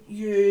don't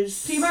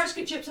use... Primark's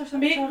got chips or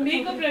something.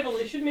 Makeup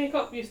Revolution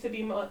makeup used to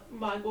be my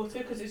go-to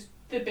because it's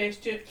the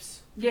best dupes.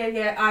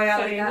 Yeah, I like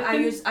Sorry, that.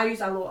 anything? I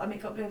use a lot of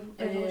makeup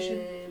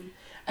revolution.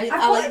 I I've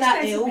got like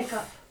that expensive elf.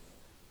 makeup.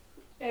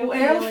 Oh,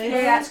 Elf?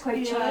 Yeah, that's quite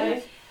Yeah.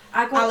 cheap.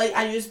 I use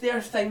I use their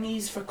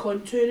thingies for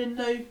contouring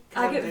now. 'cause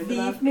I I'm get down with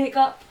Vive that.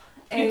 makeup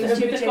Good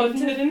Jimmy the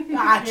Jimmy.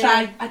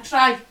 contouring. I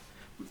try.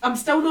 I'm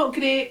still not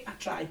great. I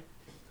try.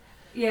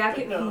 Yeah, I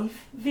get No. Vive.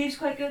 Vive's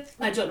quite good.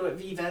 I don't know what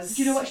Vive is.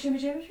 Do you know what's Jimmy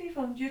Jimmy Vive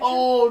on YouTube?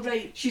 Oh,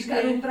 right. She's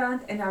got her own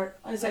brand and her.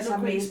 Is that It's not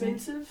quite amazing.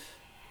 expensive?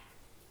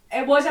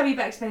 It was a wee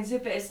bit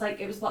expensive, but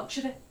it was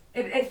luxury.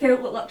 It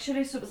felt like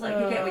luxury, so it was like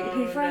you get what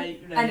you pay for, Right.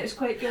 and it was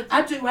quite good.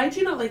 Why do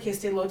you not like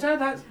Estee Lauder?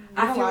 That's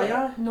I feel liar.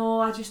 like, no,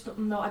 I just don't.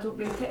 No, I don't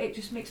rate it. It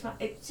just makes my.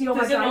 See all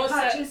my Does it dry not sit-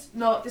 patches.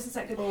 No, it doesn't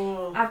sit good.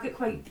 Oh. I've got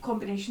quite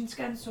combination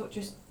skin, so it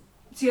just.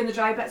 See on the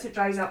dry bits it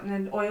dries up, and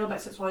then oil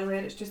bits it's oily,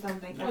 and it's just a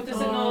nightmare. Or does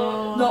it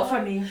not? Not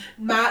for me.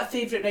 My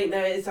favourite right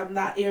now is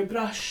that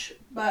airbrush,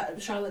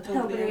 but Charlotte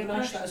Tilbury Tilbury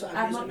airbrush. That's what I'm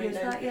I've using not right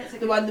used now. that yet. It's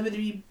The one with the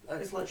wee,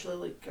 it's literally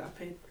like a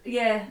pen.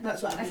 Yeah,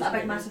 That's what I'm it's using like a big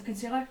right now. massive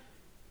concealer.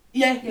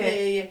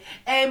 Yeah.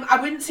 I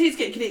wouldn't say it's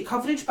got great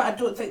coverage, but I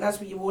don't think that's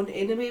what you want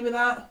anyway with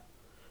that.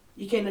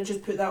 You kind of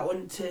just put that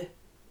on to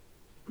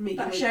make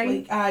That you shine.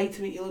 look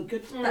to make you look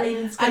good. That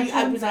even skin I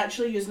tone. was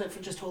actually using it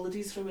for just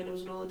holidays from when I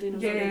was on holiday and I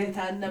was Yeah. already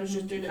tan and I was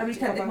just doing it a wee to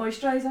tinted cover.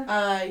 moisturiser.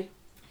 Aye.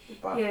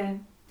 But Yeah.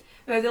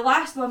 Well, the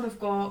last one we've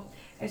got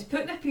is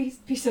putting a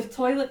piece of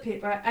toilet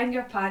paper in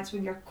your pants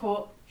when you're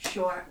caught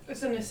short.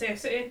 It's a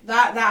necessity.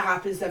 that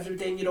happens to every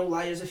day and you're all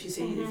liars if you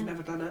say you've Mhm.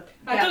 never done it.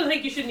 I Yeah. don't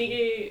think you should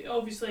need to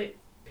obviously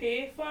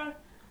pay for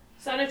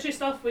sanitary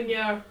stuff when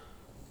you're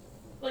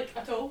like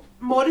at all.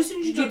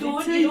 Morrison's you don't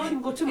need to, you don't.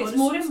 can go to It's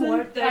Morrison's more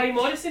and more. Aye,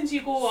 Morrison's,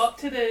 you go up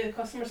to the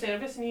customer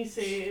service and you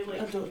say I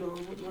like don't know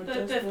what the word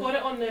is. they've but- got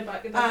it on the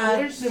back of the Aye,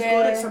 doors. they've got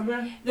Yeah. it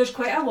somewhere. There's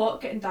quite a lot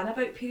getting done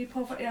about period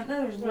poverty, aren't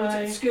there? There's loads Aye.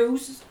 of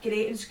schools,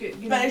 great in school.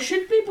 You But know. it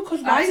should be,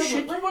 because why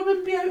should Absolutely.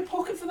 women be out of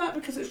pocket for that?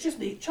 Because it's just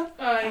nature.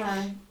 Aye,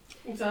 Aye.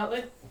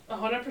 exactly.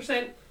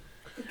 100%.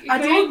 I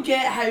don't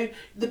get how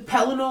the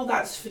pill and all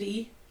that's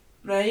free,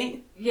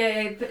 right?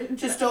 Yeah, but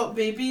To stop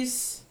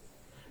babies,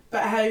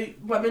 but how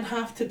women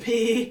have to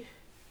pay.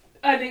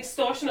 an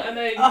extortionate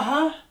amount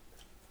Uh-huh.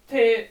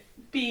 to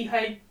be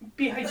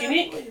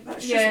hygienic.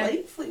 That's Yeah. just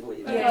life. Like, what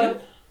you Yeah. do.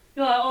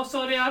 You're like, oh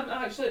sorry, I'm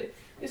actually.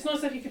 It's not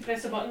as if you could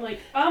press a button like,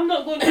 I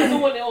don't want to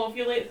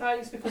ovulate,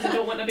 thanks, because I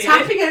don't want a baby.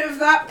 Tapping out of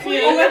that,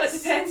 please. Oh well, it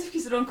depends if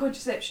you're on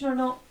contraception or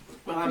not.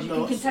 Well, Because I'm you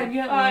not. can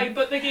continue it. Aye,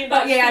 but again, But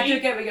that's yeah, I free. do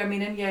get what you're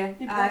meaning. Yeah,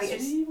 Yeah, Aye, that's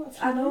it's, free, what's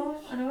I free? know,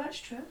 that's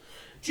true.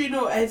 Do you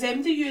know, has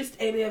anybody used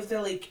any of the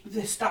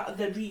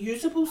the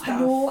reusable stuff? I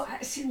know.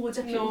 I see loads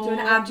of people No. doing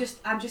it.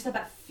 I'm just a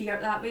bit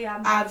feared that way.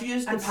 I've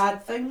used the I'm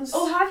pad things.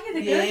 Oh, have you?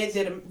 The Yeah,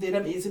 good? they're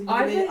amazing.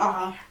 Are they?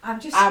 Uh-huh. I'm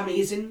just.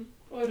 Amazing.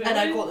 Oh, really? And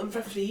I got them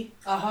for free.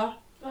 Uh-huh.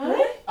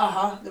 Aye.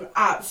 Uh-huh. They're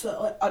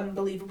absolutely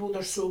unbelievable.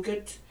 They're so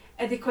good.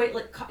 Are they quite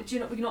like? Do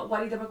you know? You're not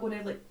worried they were going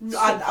to like? No,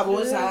 I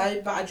was, slip through?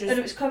 aye, but I just... And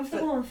it was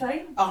comfortable and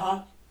fine.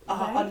 Uh-huh.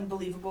 Uh-huh. Right.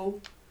 Unbelievable.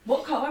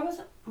 What colour was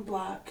it?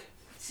 Black.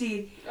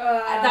 See,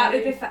 that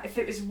would be if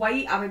it was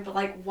white. I would be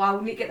like, wow,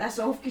 need to get this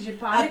off because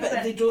you'd I panic.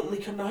 bet they don't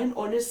leak around,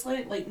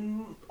 honestly. Like,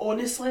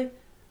 honestly.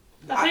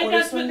 I think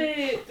that's what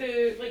honestly.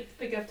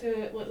 they give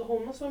to like the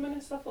homeless women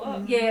and stuff like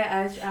that.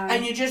 Yeah, it is.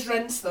 And you just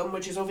rinse them,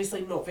 which is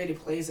obviously not very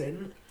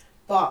pleasant.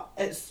 But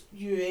it's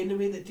you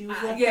anyway that deals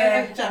with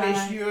Yeah, it. Do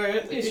you know what I mean?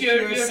 It's It's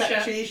your your shit.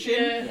 situation.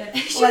 Yeah.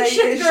 Yeah. Like,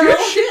 Shit, it's girl.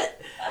 your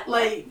shit.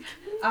 Like,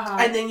 Uh-huh.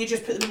 and then you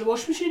just put them in the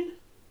wash machine.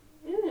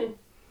 Mm.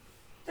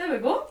 There we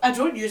go. I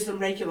don't use them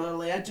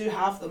regularly. I do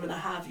have them and I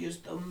have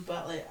used them,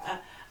 but like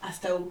I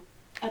still,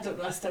 I don't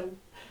know.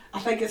 I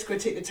think it's going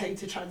to take the time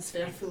to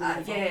transfer fully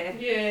over. Yeah.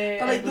 Yeah.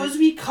 But like those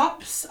wee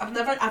cups, I've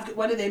got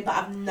one of them, but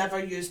I've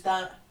never used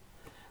that.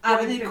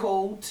 What are they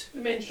called? the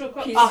menstrual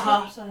cups. Piece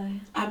Uh-huh. cups, aye.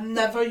 I've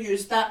never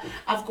used that.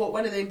 I've got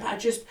one of them, but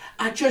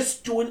I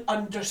just don't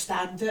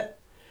understand it.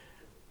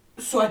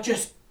 So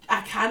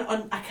I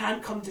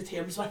can't come to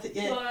terms with it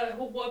yet.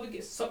 What if it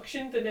gets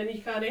suctioned and then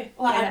you can't?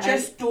 Like Yeah, I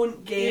just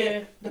don't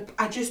get. Yeah.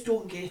 I just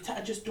don't get it.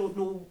 I just don't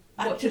know.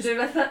 What to do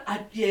with it? I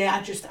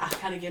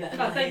can't get it in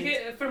I my think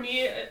head. for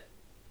me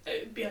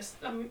it'd be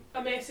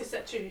a messy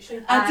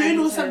situation. I do Aye,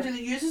 know me somebody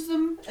that uses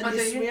them and Oh, they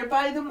do you? swear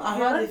by them.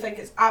 Really? They think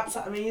it's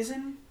absolutely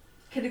amazing.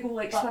 Can they go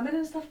like But- swimming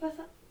and stuff with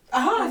it?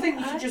 I think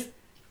you Aye. should just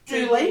Do do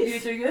you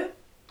life. do you?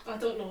 I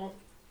don't know.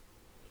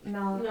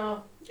 No.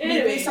 No. Maybe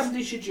Anyways,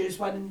 somebody should use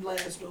one and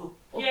let us know.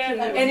 Yeah, Okay.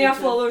 that Any of our would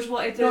be followers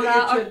want to do No,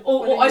 that? you Or, two. oh,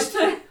 One of us you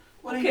too?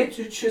 Why Okay. don't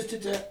you choose to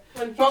do it?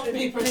 when Rock, you-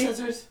 paper,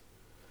 scissors.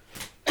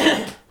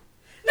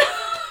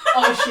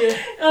 Oh shit.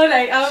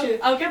 Alright, Shit.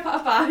 I'll give it a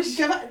bash.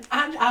 Give it,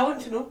 and I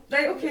want to know.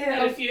 Right, okay.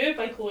 A review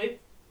by Chloe.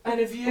 A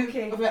review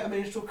Okay. about a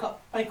menstrual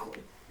cup by Chloe.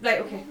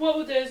 Right, okay. What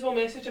we'll do is we'll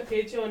message a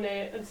page on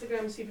Instagram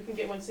and see if we can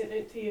get one sent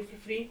out to you for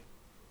free.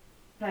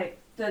 Right,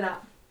 do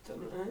that.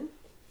 Don't know.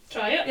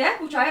 Try it. Yeah,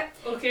 we'll try it.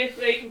 Okay,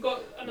 right, we've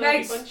got another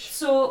Right, bunch.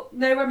 so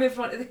now we're moving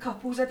on to the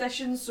couples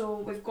edition. So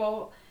we've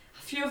got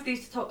a few of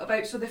these to talk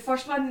about. So the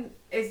first one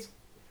is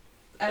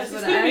This is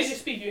what going it to is.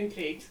 just be you and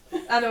Craig.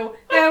 I know.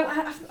 Well, I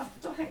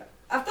don't think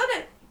I've done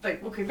it.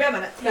 Right, okay, wait a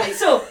minute. Right.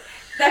 So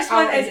this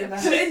I'll one do is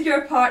this. putting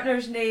your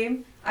partner's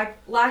name,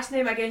 last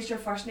name against your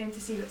first name to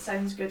see if it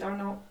sounds good or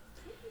not.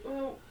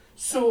 Well,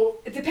 So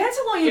It depends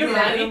how long you've you're been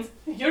married.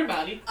 married. You're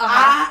married.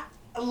 Uh-huh.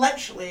 I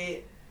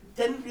literally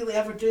didn't really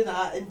ever do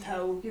that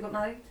until You got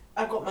married?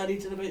 I got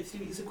married in about 3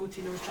 weeks ago.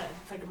 Tina was trying to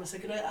figure my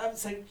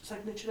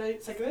signature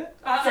out. Cigarette?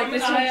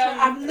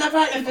 I've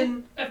never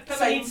even If Pippa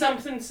signed needs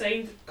something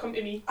signed, come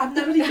to me. I've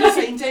never even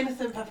signed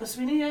anything Pippa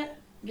Sweeney yet.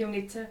 You'll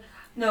need to.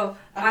 No,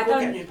 I'm I going to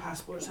don't. get new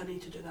passports, I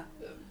need to do that.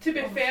 To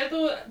be fair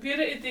though, we're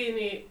at a day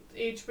and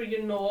age where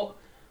you're not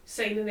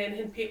signing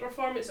anything in paper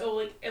form, it's all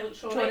like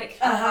electronic.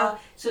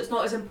 So it's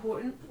not as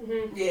important.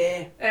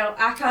 Yeah. Well,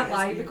 I can't That is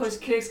lie weird. because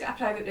Craig's got a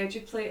private regi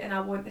plate and I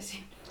want the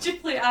same regi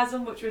plate as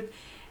him, which would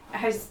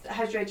his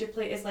regi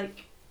plate is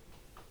like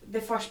the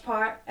first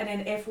part and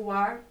then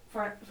FOR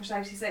for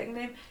Cyrus's second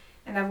name,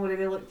 and I've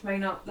already looked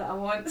mine up that I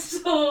want.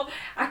 So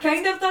I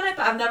kind of done it,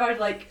 but I've never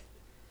like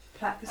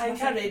practiced. I my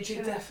think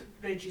signature.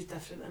 Reggie's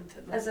different,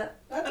 isn't it? Is it?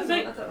 I don't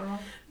think- know. I don't know.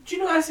 Do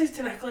you know what I says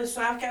to Nicholas?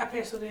 So I've got a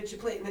personal Reggie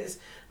plate and it's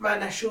my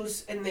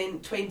initials and then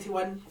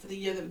 21 for the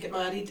year that we get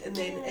married and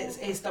then it's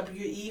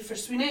SWE for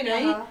Sweeney,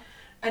 right?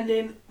 And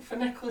then for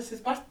Nicholas's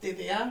birthday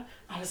there,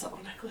 I was like, oh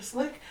Nicholas,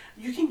 look,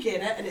 you can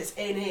get it and it's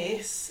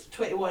NS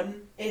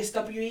 21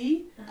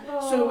 SWE.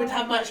 So we'd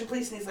have matching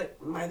plates and he's like,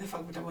 why the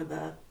fuck would I want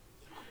that?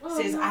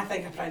 Says, I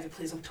think a private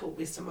place is a total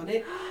waste of money.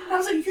 And I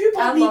was like, you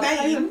bought me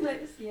mine.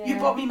 You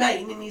bought me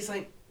mine, and he's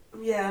like,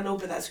 yeah, I know,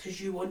 but that's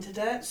because you wanted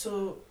it,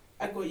 so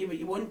I got you what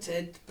you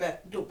wanted,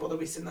 but don't bother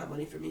wasting that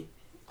money for me.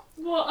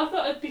 Well, I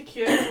thought it'd be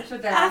cute. I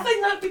think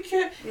that'd be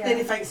cute. Yeah. Then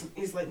he thinks,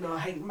 he's like, no,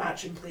 I think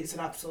matching plates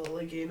are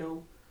absolutely gay,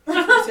 no.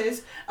 That's what he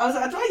says. I was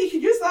like, I don't think you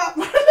can use that.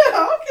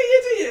 Okay,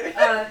 you do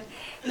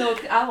you.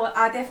 No,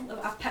 I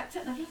definitely, I've picked it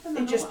and everything.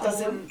 It just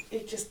doesn't,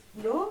 it just,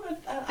 no,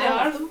 They I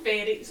are love them.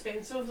 very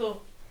expensive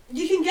though.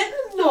 You can get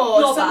them, no,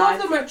 Not some bad.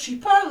 of them are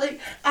cheaper, like,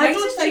 I Mine's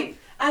don't is think,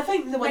 I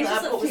think the one Mine's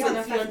that is I've got was like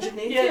 350.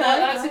 380. Yeah,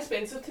 that's yeah.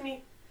 expensive to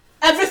me.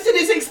 Everything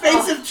is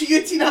expensive to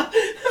you, Tina.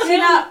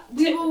 Tina,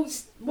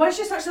 once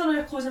you start selling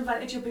your clothes in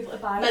vintage, you'll be able to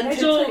buy it.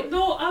 Vintage.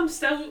 No, I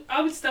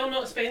would still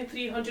not spend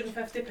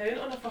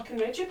 £350 on a fucking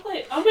Reggie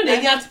plate. I'm gonna.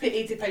 Then you have to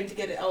pay £80 to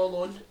get it all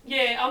alone.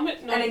 Yeah, I'm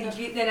at. No, And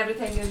then every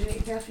time you need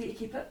to pay a fee to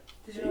keep it.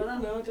 Did you know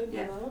that? No, I didn't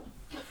Yeah. know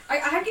I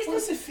think it's that.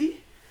 What's the fee?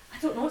 I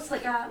don't know, it's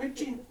like a... Did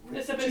you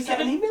It's get about an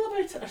seven. email about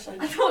it or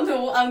something? I don't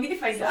know, I'm going to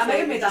find it. I might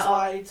have made that up.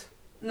 Lied.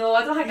 No,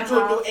 I don't think You I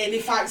don't have. know any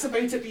facts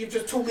about it, but you've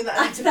just told me that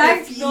I I need to pay a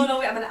think, fee. no,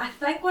 wait a minute. I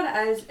think what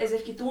it is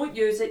if you don't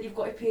use it, you've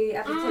got to pay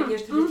every 10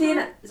 years to retain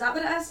it. Is that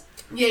what it is?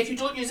 Yeah, if you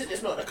don't use it and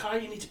it's not in a car,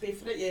 you need to pay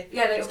for it, yeah.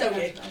 Yeah, right, Still,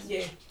 okay.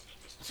 yeah.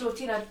 So,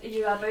 Tina, are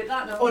you about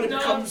that now? Or it No,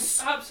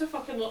 becomes...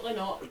 absolutely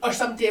not. Or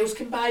somebody else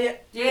can buy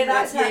it. Yeah,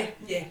 that's yeah, it.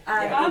 Yeah,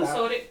 Aye. yeah. I know I'm that.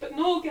 sorry, but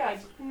no,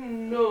 guys.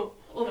 No.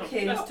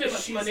 Okay. No, that's too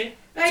much She's- money.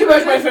 Right, Too much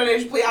we're- money for an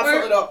Reggie plate,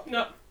 absolutely not.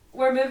 No.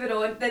 We're moving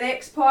on. The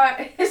next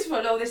part is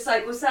for all the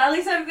psycho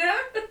Sallys out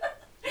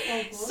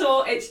there.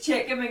 So it's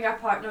checking when your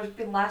partner's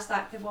been last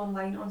active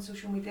online on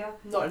social media.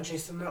 Not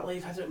interested in that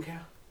life, I don't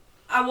care.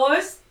 I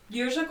was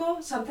years ago.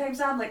 Sometimes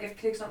I'm like, if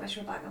Craig's not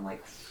messaging back, I'm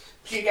like,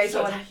 Do you guys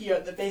want to Sorry. hear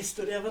the best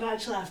story ever?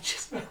 Actually, I've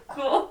just...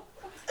 go.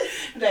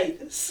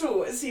 Right,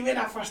 so see when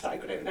I first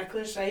started going out with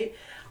Nicholas, right,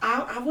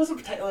 I wasn't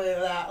particularly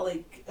that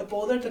like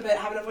bothered about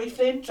having a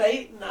boyfriend,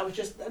 right, and I was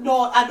just,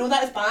 no, I know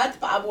that is bad,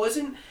 but I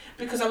wasn't,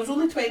 because I was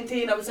only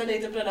 20 and I was in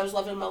Edinburgh and I was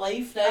living my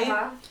life,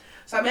 right,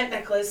 so I met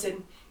Nicholas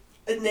and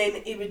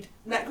then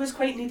Nick was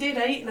quite needy,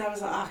 right, and I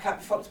was like, I can't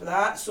be fucked with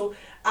that, so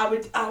I'd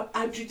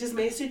read his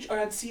message, or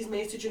I'd see his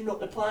message and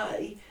not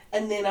reply,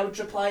 and then I would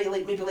reply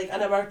like maybe like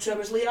an hour, 2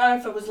 hours later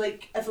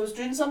if I was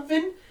doing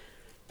something.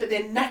 But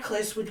then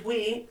Nicholas would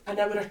wait an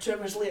hour or 2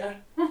 hours later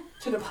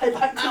to reply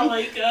back to I me.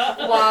 like that.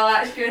 Wow,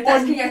 that's good.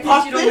 That's On getting your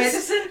teaching purpose.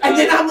 medicine. And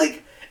then I'm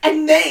like,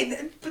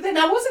 but then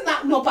I wasn't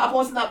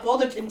that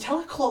bothered until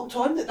I clocked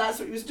on that that's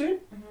what he was doing.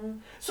 Mm-hmm.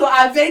 So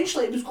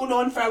eventually it was going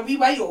on for a wee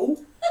while.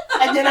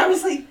 And then I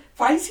was like,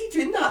 why is he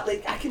doing that?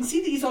 Like, I can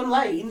see that he's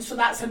online, so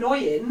that's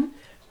annoying.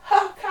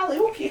 Ha, Callie,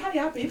 okay,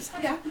 hiya, babes,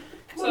 hiya.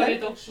 Come on Sorry, in.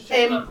 dogs, just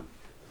shut up.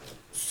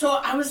 So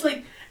I was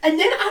like, and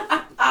then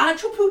I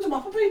actually pulled him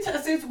up about it. I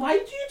said, why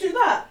do you do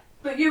that?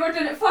 But you were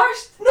doing it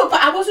first. No, but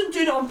I wasn't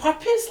doing it on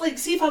purpose. Like,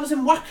 see if I was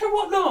in work or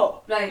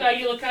whatnot. Right. Now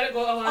you look at it,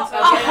 go, oh, that's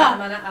I'll get okay. that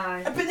in a minute,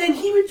 aye. But then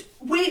he would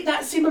wait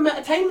that same amount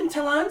of time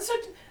until I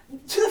answered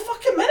to the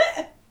fucking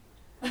minute.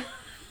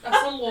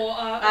 That's a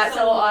lot. That's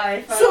a lot,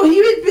 aye. So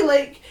he'd be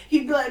like,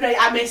 right,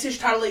 I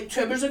messaged her like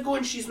 2 hours ago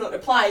and she's not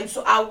replied.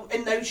 So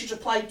and now she's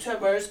replied 2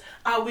 hours.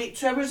 I'll wait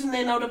 2 hours and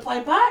then I'll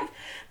reply back.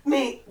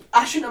 Mate,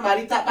 I shouldn't have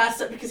married that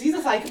bastard because he's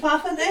a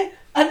psychopath, isn't he?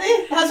 Isn't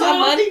he? That's why I'm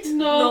married.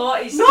 No. No,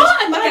 he's No, just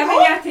I'm not. giving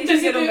you a taste Does of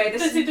he your own do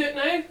medicine. it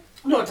now?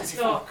 No, does he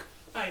No. fuck?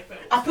 Aye, but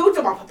I pulled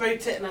him up about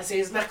it and I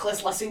says,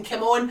 Nicholas, listen,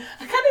 come on.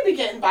 I can't be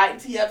getting back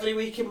to you every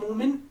waking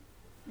moment.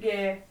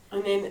 Yeah.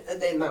 And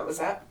then that was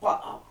it.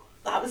 But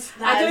I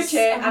do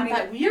check. I mean,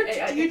 that weird.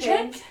 it Do you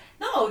depends. check?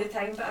 Not all the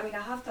time, but I mean,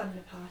 I have done in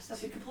the past.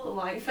 I'd be completely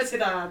lying if I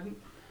said I hadn't.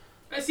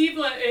 I see,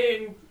 like,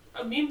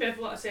 me and Bev,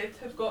 like I said,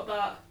 have got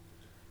that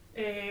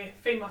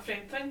find my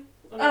friend thing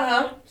on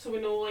our phone, so we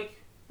know, like,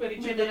 where each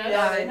other is.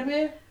 Yeah,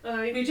 anyway.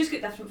 Aye. We just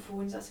get different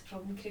phones, that's the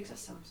problem. Craig's a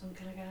Samsung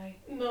kind of guy.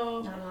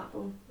 No, Not an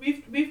Apple.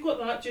 we've got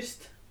that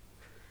just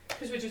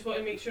because we just want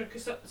to make sure,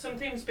 because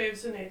sometimes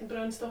Bev's in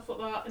Edinburgh and stuff like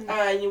that. And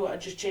And you want to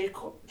just check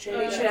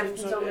Make sure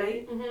everything's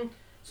alright.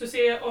 So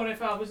say, or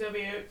if I was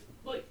away out,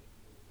 like,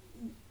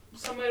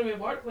 somewhere we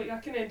work, like I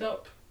can end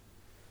up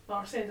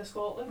arse end of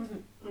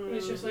Scotland. And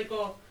it's just like,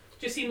 oh,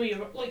 just seeing where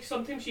you're, like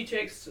sometimes she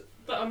checks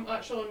that I'm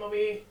actually on my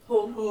way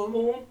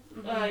home.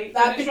 Aye.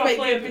 That'd be quite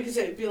roughly good because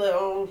it'd be like,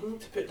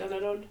 to put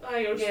dinner on.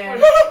 Aye,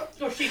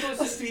 or she goes.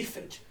 That's the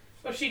food.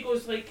 Or she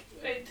goes like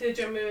out to the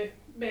gym with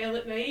Mel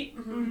at night.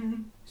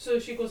 So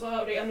she goes,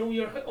 right, I know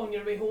you're on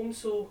your way home,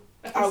 so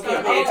I can I'll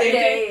start get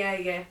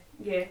ready.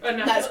 Yeah.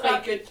 And that's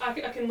quite good. I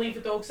can leave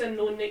the dogs in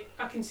knowing that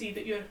I can see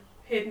that you're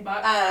heading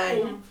back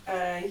home.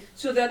 Aye.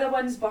 So the other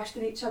one's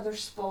bursting each other's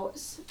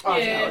spots. Oh,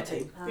 Yeah. all the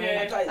time.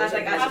 Yeah.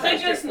 I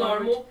think that's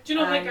normal. Do you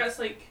not think that's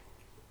like...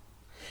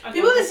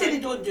 People that say they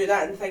don't do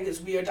that and think it's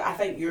weird, I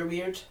think you're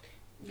weird.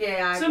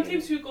 Yeah,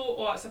 sometimes we go,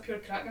 oh, it's a pure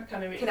cracker,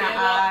 can I wait? Can I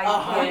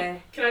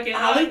get that?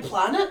 I like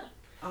plan it.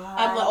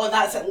 I'm like, oh,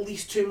 that's at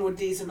least 2 more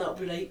days and that'll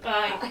be right.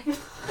 Aye.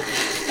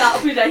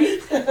 That'll be right.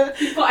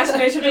 You've got a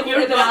special But your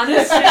you're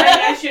bananas.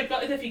 yes, you're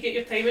gutted if you get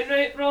your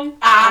timing wrong.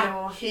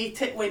 I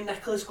hate it when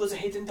Nicholas goes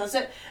ahead and does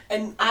it,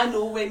 and I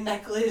know when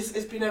Nicholas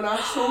has been an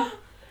arsehole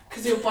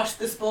because he'll burst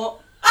the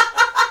spot.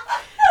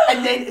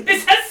 And then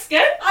it's his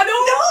skin. I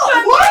don't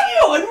know. What are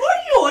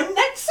you on?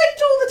 Nick's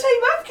side all the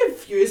time. I'm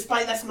confused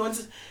by this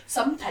nonsense.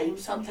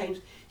 Sometimes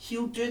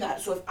he'll do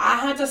that. So if I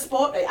had a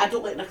spot, right, I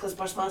don't let Nicholas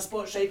burst my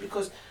spots, right,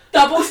 because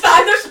double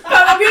standards. But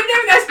I'm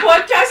naming this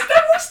podcast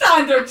double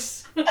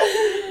standards.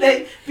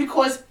 Right,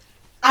 because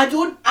I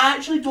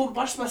actually don't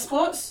burst my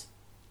spots.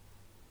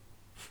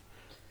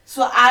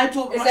 So I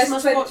don't burst my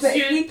spots. Is this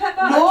 2023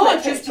 Pippa? No,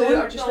 just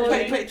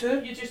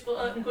 2022. You just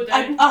let them go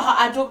down.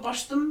 I don't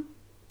burst them.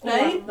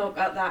 Right? I've not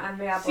got that in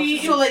me.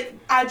 So like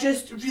I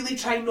just really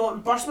try not to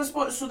burst my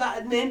spots so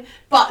that and then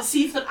but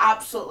see if they're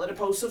absolutely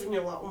repulsive and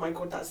you're like, oh my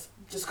god, that's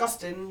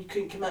disgusting, you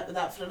couldn't commit to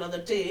that for another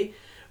day.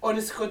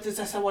 Honest God, is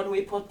this a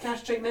one-way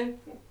podcast right now?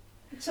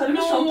 Sorry,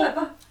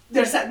 no.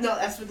 They're sitting there,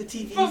 that's with the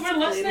TV. But we're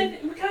listening,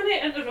 we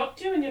can't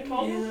interrupt you when you're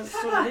talking. Yeah, that's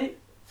alright.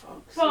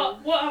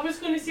 But what I was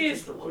going to say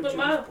is that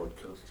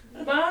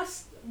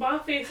my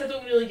face, I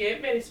don't really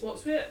get many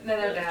spots with it. No.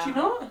 Do you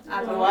not?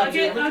 I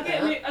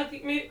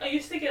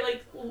used to get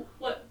like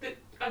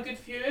a good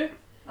few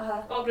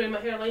up around my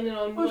hairline and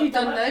on. What have you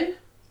done now?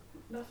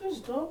 Nothing.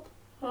 Stop.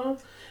 Huh?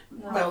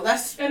 No. Well,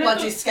 this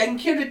bloody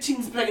skincare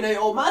routine's bringing out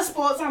all my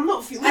spots. I'm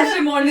not feeling Every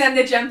it. morning in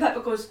the gym,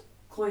 Pippa goes,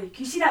 Chloe,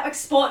 can you see that big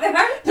spot there?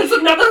 There's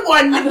another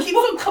one that keeps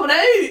on coming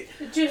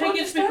out. Do you think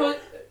it's because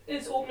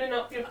it's opening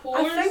up your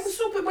pores? I think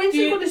so, but when's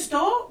it going to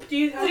stop? Do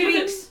you have 3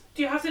 weeks.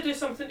 Do you have to do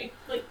something to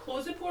like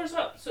close the pores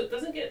up so it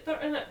doesn't get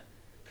dirt in it?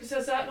 Because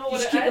is that not You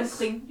what just it keep them is?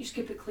 clean. You just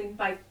keep it clean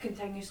by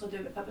continuously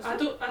doing it. Pippa's I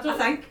don't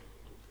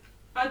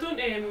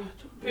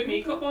put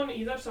makeup on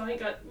either, so I ain't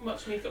got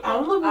much makeup I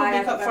on. only wore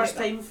makeup first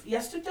time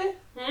yesterday.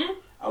 I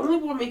only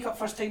wore makeup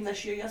first time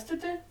this year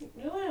yesterday.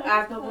 Really?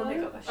 I've not worn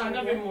makeup this year. I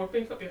never wore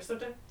makeup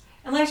yesterday.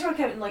 Unless you're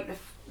counting like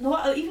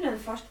even in the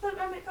first I didn't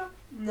wear makeup.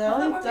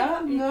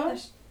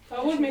 No.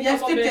 I wore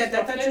makeup on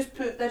yesterday I just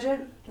put... Did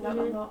you?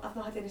 No, I've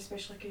not had any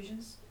special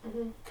occasions.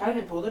 Can't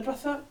be bothered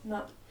with it.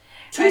 No.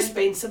 Too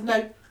expensive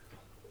now.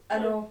 I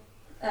know,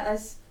 it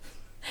is.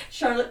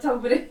 Charlotte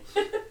Tilbury.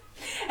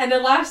 And the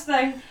last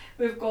thing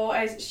we've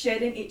got is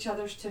sharing each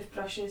other's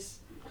toothbrushes.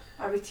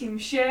 Are we team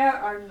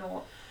share or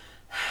not?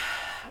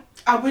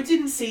 I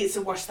wouldn't say it's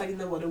the worst thing in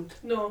the world.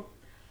 No,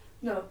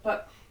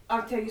 but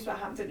I'll tell you what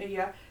happened in the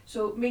year.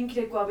 So me and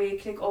Craig go away.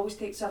 Craig always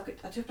takes, I've got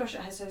a toothbrush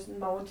at his house and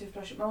my own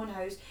toothbrush at my own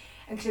house.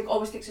 And Craig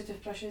always takes the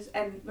toothbrushes,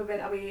 and we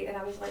went away and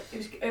I was like, he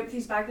was out with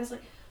his bag and I was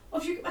like, oh,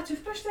 have you got my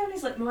toothbrush there? And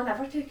he's like, no, I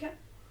never take it.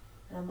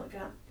 And I'm like,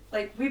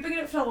 like, we've been in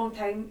it for a long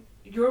time,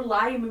 you're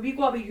lying, when we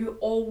go away you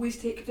always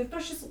take your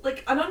toothbrushes,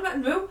 like an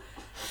unwritten rule.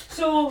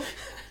 So,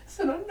 it's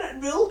an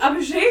unwritten rule. I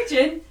was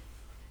raging,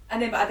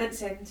 and then, but I didn't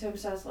send him to him,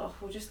 so I was like, oh,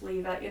 we'll just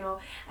leave it, you know.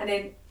 And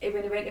then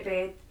when he went to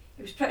bed,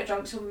 he was pretty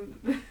drunk, so when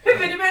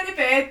he went to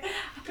bed,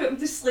 I put him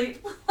to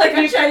sleep like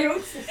a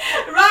child.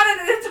 Ran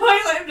into the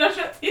toilet and brushed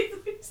my teeth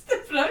with his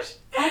toothbrush.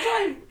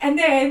 And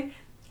then,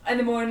 in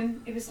the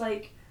morning, he was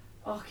like,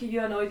 oh, can you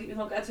annoyed that you've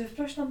not got a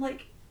toothbrush? And I'm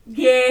like,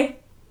 yeah.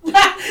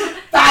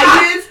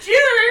 That is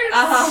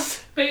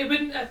cheers! But he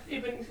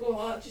wouldn't go,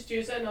 oh, just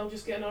use it and I'll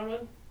just get another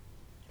one.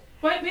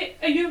 Wait,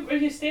 are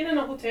you staying in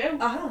a hotel?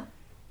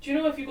 Do you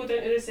know if you go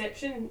down to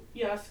reception,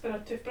 you ask for a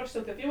toothbrush,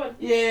 they'll give you one?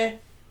 Yeah.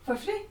 For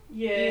free?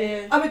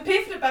 Yeah. I would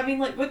pay for it, but I mean,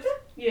 like, would they?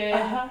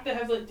 Yeah. They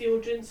have like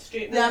deodorants,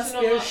 straighteners They have and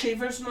all that.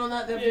 shavers and all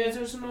that, they have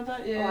razors and all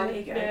that, Oh, I need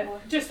to get more.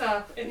 Just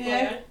a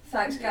FYI.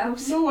 Thanks,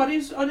 girls. No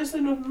worries,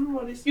 honestly, no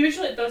worries.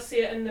 Usually it does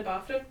say it in the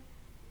bathroom.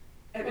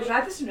 It was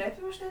Radisson Red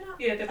we were staying at?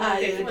 Yeah, they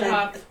definitely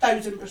have.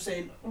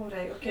 1000%. Oh,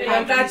 right, okay.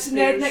 Yeah, Radisson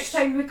Red, next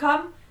time we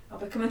come, I'll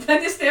be coming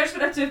down the stairs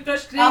for a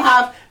toothbrush. Great. I'll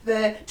have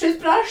the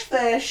toothbrush,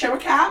 the shower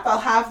cap, I'll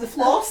have the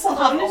floss, I'll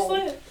have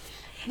Honestly.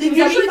 They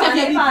usually give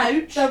you a wee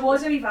pouch. There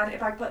was a wee vanity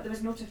bag, but there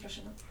was no toothbrush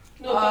in it.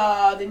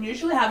 No, they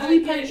usually have a wee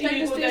pouch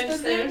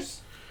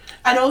downstairs.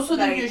 And also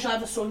they usually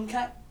have a sewing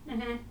kit.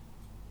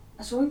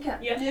 A sewing kit?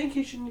 Yeah, in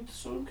case you need the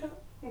sewing kit.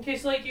 In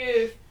case like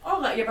you... Oh,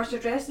 like you burst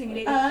your dress and you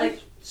need to like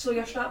sew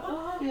your strap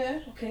on? Yeah.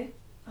 Okay.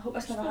 I hope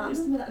this never happens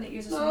to me that I need to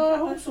use a No, I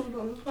hope sandpaper.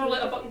 so, no. Or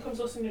like a button comes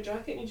loose in your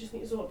jacket and you just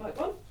need to sew it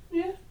back on.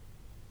 Yeah.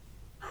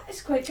 That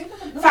is quite good, I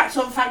didn't know. Facts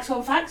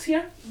on facts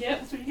here. Yep.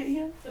 That's what you get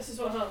here. This is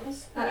what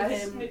happens That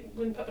is.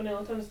 when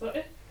Pippinella turns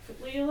 30.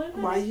 Legally.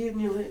 Why are you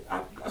nearly...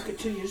 I've got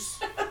 2 years.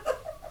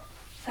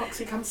 Fuck's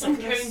sake, I'm sick I'm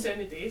of counting this. down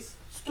the days.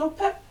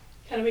 Stop it.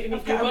 Can't wait to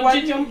I've make you got bungee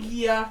one jump.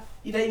 year.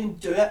 You didn't even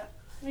do it.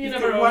 You You've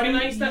never got 1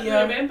 organised it.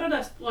 year. Remember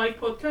this live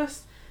podcast?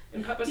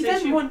 And Pippa You said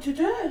didn't want to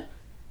do it.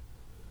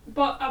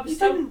 But I was You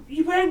still... didn't.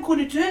 You weren't going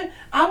to do it.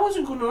 I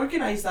wasn't going to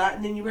organise that,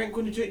 and then you weren't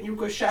going to do it, and you were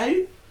going to shout.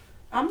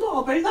 I'm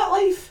not about that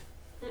life.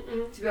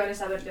 Mm-mm. To be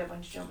honest, I would do a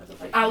bungee jump. I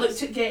don't like I it.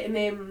 looked at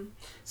getting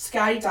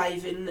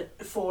skydiving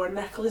for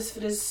Nicholas for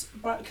his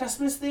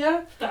Christmas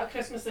there. That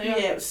Christmas Yeah,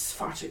 there. it was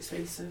far too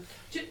expensive.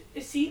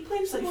 Is he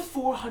playing It was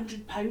like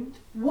 £400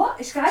 What?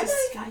 A to skydive?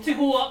 skydive. to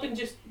go up and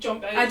just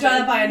jump out? I'd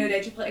rather buy a new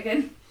Reggie plate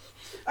again.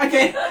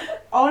 Okay,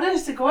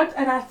 honest to God,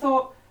 and I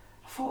thought,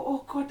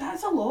 oh God,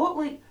 that's a lot.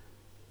 Like,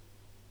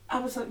 I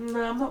was like,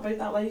 nah, I'm not about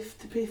that life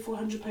to pay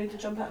 £400 to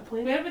jump out of a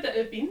plane. Where would it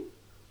have been?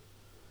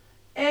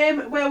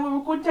 Well, we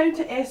were going down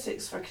to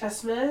Essex for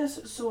Christmas,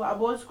 so I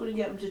was going to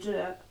get him to do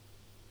it.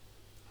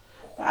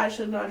 But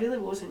actually, no, I really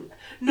wasn't.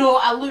 No,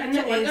 I looked In the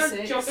at winter,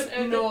 Essex. jumping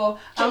out No,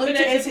 I jumping looked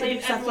at out the Essex plane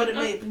because I in thought it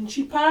winter? might have been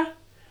cheaper,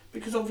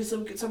 because obviously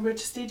we'll get somewhere to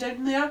stay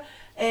down there.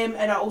 And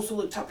I also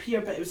looked up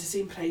here, but it was the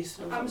same price.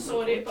 And I I'm was like, oh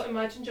my sorry, God. but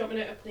imagine jumping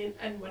out of a plane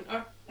in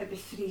winter. It'd be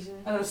freezing.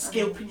 And I was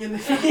scalping you in the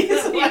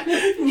face. Like,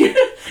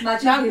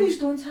 Imagine That'd be-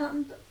 hailstones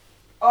happened.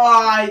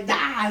 oh,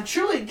 nah,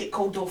 surely it'd get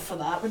called off for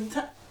that, wouldn't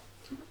it?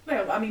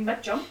 Well, I mean,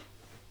 mid-jump.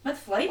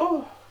 Mid-flight.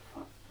 Oh,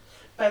 fuck.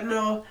 But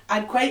no,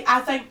 I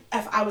think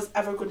if I was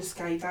ever going to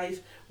skydive,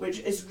 which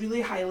is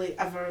really highly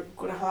ever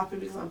going to happen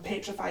because I'm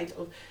petrified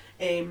of,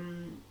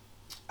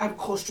 I'm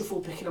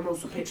claustrophobic and I'm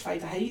also petrified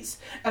of heights,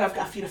 and I've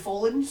got a fear of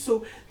falling.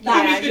 So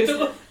that Yeah.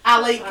 just,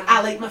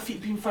 I like my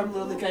feet being firmly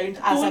on the ground,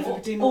 as Don't-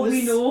 everybody knows.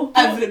 we know.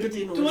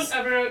 Everybody knows. Don't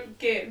ever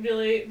get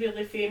really,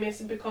 really famous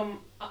and become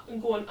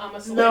and go on I'm a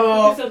celeb. No.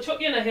 Because they'll chuck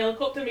you in a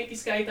helicopter and make you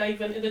skydive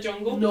into the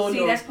jungle. No, See,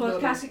 no, this no,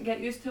 podcast can get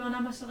used to when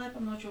I'm a celeb,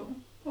 I'm not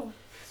joking. Oh.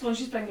 As long as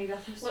she's bringing me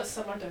with us. Let's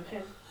simmer down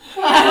here.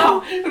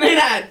 Read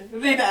it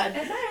in.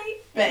 It's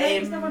alright. But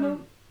You never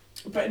know.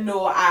 But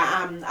no,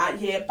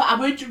 yeah. But I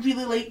would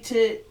really like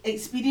to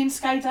experience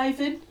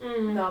skydiving,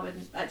 Mm. No, I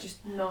wouldn't. I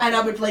just not. and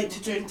I would like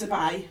to do it in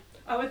Dubai.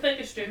 I would think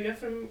Australia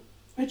from...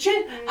 Would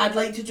you? Mm. I'd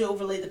like to do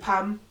over like the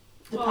Palms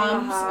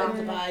uh-huh.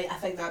 in Dubai. I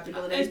think that'd be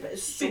really nice, but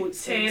it's so be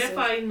expensive.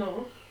 terrifying,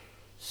 no.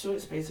 So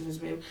expensive as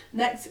well.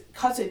 Nick's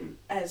cousin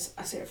is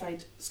a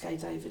certified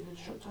skydiving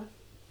instructor.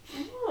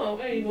 Oh,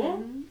 there you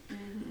go.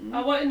 Mhm.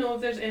 I want to know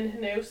if there's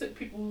anything else that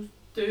people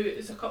do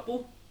as a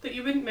couple that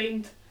you wouldn't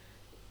mind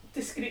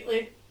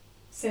discreetly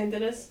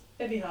sending us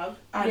if you have.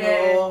 I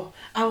Yeah. know.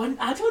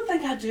 I don't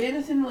think I do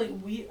anything like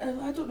weird.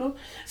 I don't know.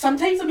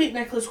 Sometimes I make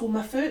Nicholas hold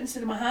my foot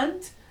instead of my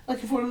hand,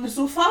 like if we're on the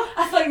sofa.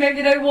 I thought maybe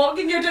you're out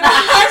walking, you're doing a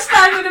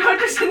handstand with the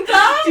Henderson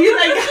dad. Do you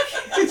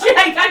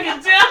think I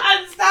can do a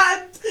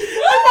handstand?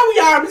 And my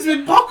wee arms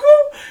would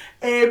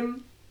buckle.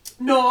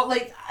 No,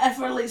 like if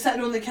we're like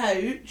sitting on the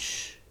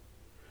couch,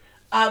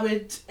 I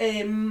would.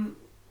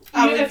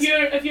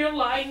 If you're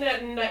lying there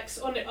and Nick's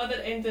on the other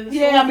end of the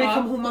Yeah, I sofa, make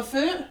him hold my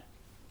foot.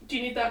 do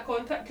you need that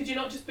contact? Could you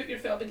not just put your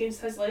foot up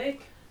against his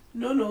leg?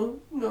 No.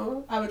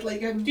 I would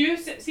like him. Do you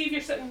see if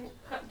you're sitting?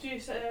 Do you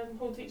sit and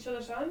hold each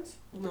other's hands?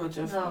 No,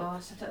 Jeff. No,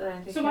 sit at the end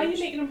of the So why are you couch.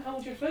 making him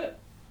hold your foot?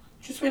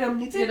 Just when I'm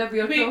needed. You're a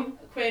weirdo.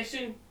 Wait,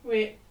 question.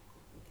 Wait.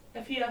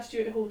 If he asked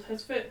you to hold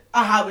his foot,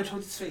 I would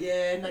hold his foot.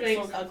 Yeah, Nick's Right.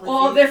 not ugly.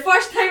 Oh, feet. the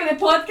first time in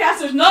the podcast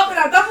there's not been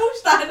a double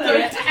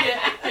standard.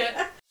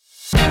 yeah.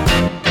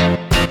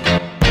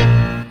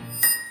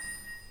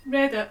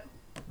 Reddit.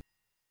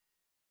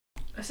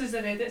 This is the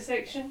Reddit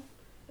section,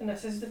 and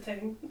this is the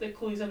time that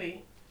Chloe's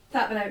away.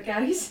 Tapping out,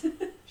 guys.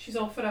 She's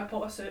off for a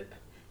pot of soup.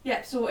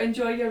 Yep, so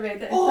enjoy your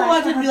Reddit. Oh, Thanks I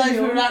for didn't having realise me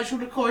we were on.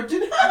 actually recording.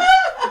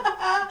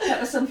 That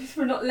was something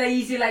for not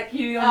lazy like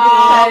you on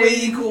Oh, your there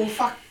you go.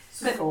 Fuck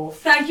But- off.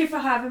 Thank you for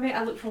having me.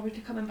 I look forward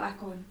to coming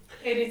back on.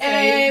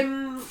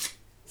 Anytime.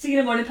 See you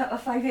in the morning, Pip,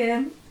 at 5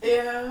 a.m.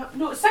 Yeah,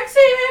 no, 6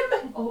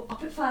 a.m. Oh,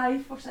 up at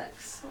 5 or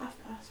 6. Half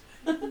past.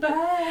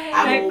 Bye.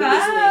 I'm Bye.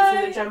 always late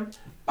for the gym.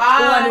 Bye.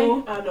 Oh, I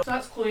know. I know. So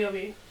that's Chloe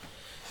away.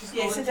 She's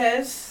Yes, gone. it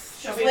is.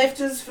 Shall She's we-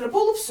 left us for a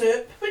bowl of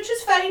soup, which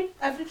is fine.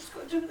 Everybody's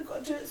got to do what they've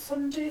got to do. It's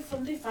Sunday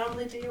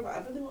family day or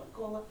whatever they want to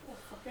call it. Oh,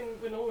 fucking,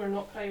 we know we're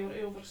not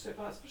priority over soup,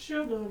 that's for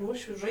sure. No,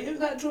 she was right out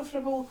that door for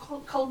a bowl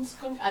of Cullen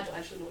skunk. I don't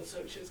actually know what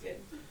soup she was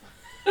getting.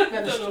 Don't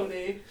know.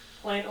 Minestrone.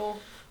 Lento.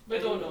 We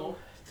don't know.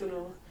 Don't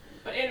know.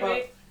 But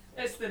anyway,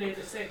 it's the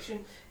Reddit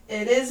section.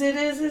 It is.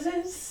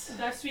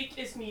 This week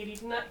is me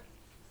reading it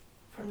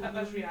for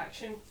Pippa's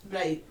reaction.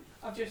 Right,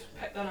 I've just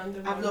picked an under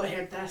I've one. not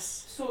heard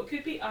this. So it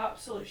could be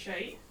absolute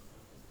shite.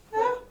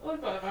 Yeah. Or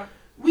whatever.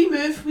 We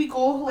move, we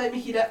go, let me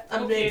hear it.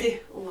 I'm Okay. ready.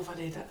 Oh, if I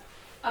read it.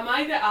 Am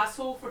I the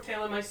asshole for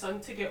telling my son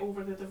to get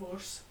over the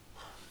divorce?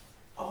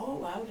 Oh,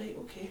 wow, right,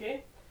 okay.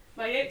 Okay.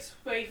 My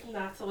ex-wife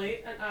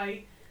Natalie and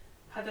I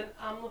had an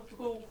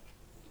amicable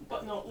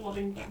but not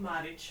loving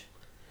marriage.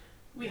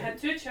 We had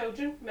 2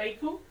 children,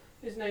 Michael,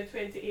 who's now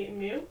 28 and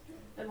male,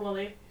 and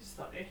Lily, who's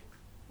 30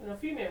 and a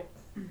female.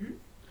 Mm-hmm.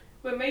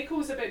 When Michael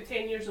was about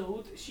 10 years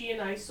old, she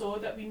and I saw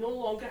that we no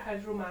longer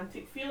had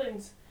romantic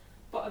feelings,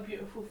 but a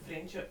beautiful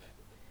friendship.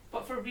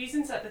 But for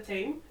reasons at the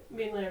time,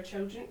 mainly our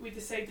children, we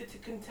decided to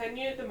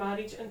continue the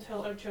marriage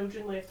until our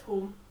children left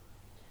home.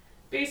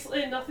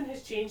 Basically, nothing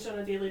has changed on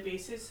a daily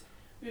basis.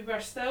 We were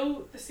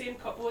still the same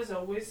couple as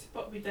always,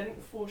 but we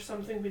didn't force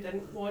something we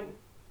didn't want.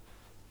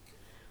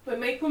 When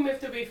Michael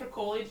moved away for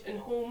college and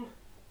home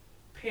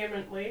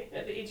permanently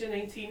at the age of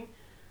 19,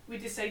 we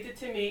decided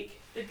to make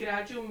the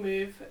gradual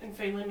move and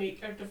finally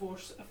make our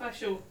divorce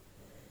official.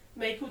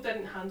 Michael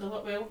didn't handle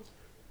it well.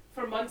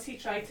 For months he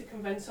tried to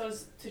convince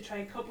us to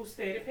try couples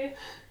therapy,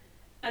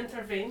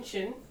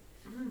 intervention,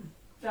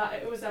 that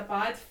it was a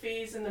bad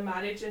phase in the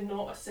marriage and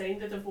not to sign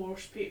the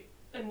divorce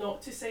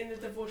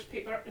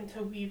paper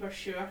until we were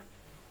sure.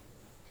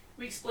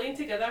 We explained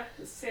together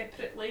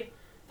separately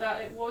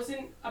that it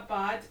wasn't a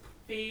bad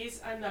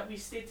phase and that we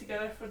stayed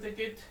together for the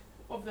good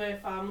of the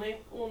family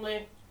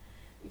only,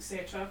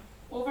 etc.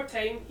 Over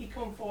time he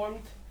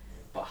conformed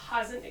but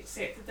hasn't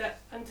accepted it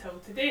until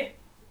today.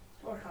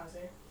 Or has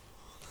he?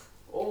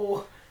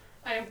 Oh.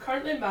 I am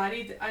currently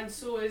married and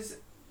so is,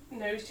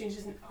 now she's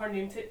changed her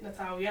name to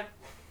Natalia,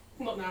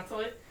 not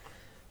Natalie.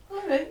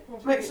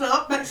 Alright, mix it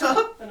up.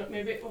 And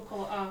maybe we'll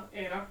call it a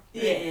error.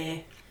 Yeah.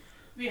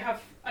 We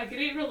have a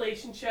great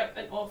relationship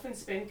and often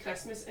spend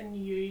Christmas and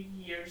New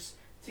Year's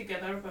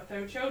together with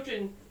our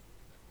children.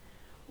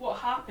 What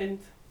happened?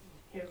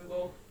 Here we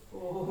go.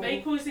 Oh.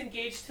 Michael is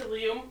engaged to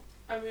Liam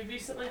and we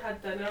recently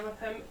had dinner with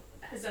him,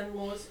 his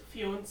in-laws,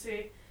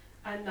 fiance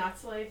and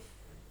Natalie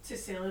to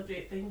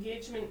celebrate the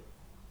engagement.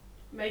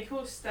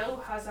 Michael still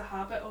has a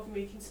habit of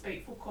making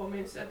spiteful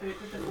comments about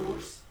the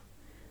divorce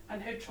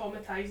and how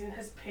traumatising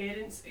his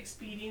parents'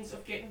 experience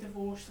of getting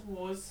divorced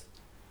was.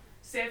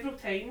 Several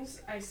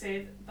times I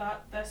said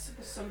that this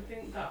was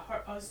something that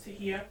hurt us to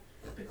hear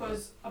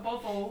because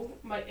above all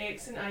my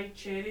ex and I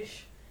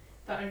cherish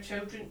that our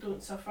children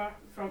don't suffer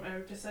from our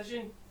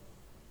decision.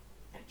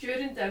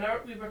 During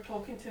dinner we were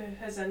talking to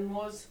his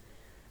in-laws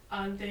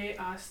and they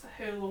asked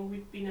how long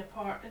we'd been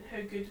apart and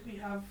how good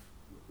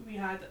we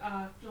had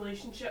a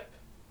relationship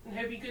and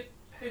how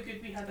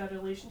good we had a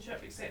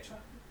relationship, etc.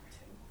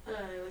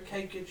 Like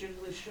how good your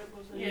relationship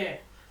was. Yeah.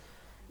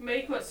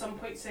 Michael at some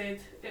point said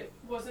it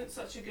wasn't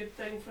such a good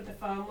thing for the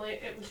family,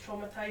 it was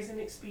traumatising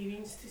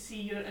experience to see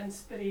your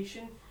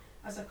inspiration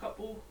as a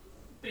couple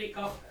break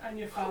up and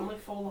your family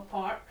fall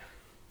apart.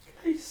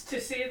 Nice. To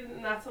say that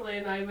Natalie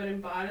and I were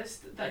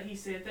embarrassed that he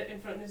said that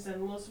in front of his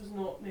in-laws was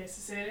not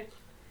necessary.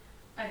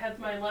 I had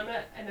my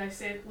limit and I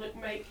said, look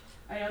Mike,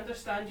 I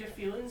understand your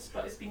feelings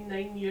but it's been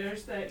 9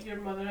 years that your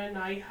mother and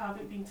I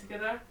haven't been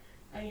together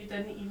and you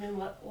didn't even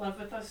live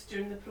with us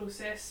during the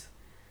process.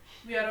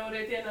 We are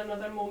already in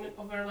another moment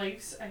of our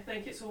lives. I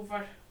think it's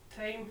over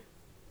time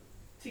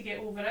to get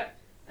over it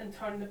and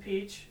turn the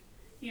page.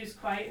 He was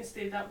quiet and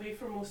stayed that way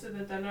for most of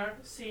the dinner,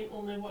 saying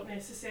only what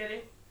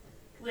necessary.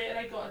 Later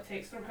I got a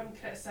text from him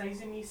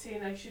criticising me,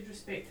 saying I should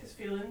respect his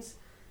feelings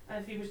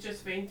and if he was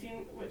just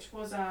venting, which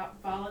was a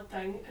valid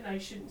thing and I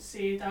shouldn't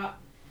say that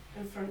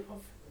in front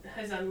of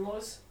his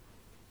in-laws.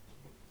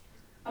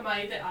 Am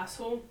I the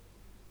asshole?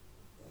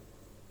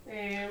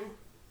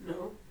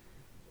 No.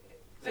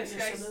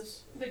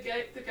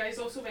 The guys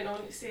also went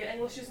on to say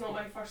English is not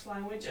my first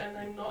language and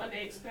I'm not an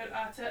expert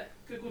at it.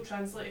 Google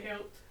Translate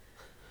helped.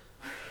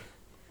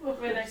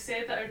 When I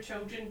said that our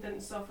children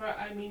didn't suffer,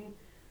 I mean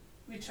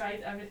we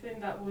tried everything.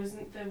 That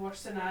wasn't the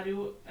worst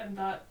scenario and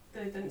that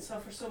they didn't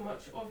suffer so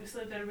much.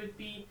 Obviously there would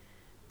be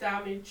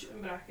damage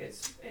in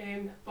brackets,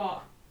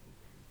 but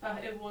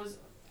it was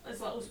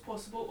as little as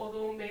possible,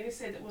 although many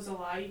said it was a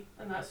lie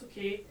and that's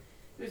okay.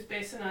 It was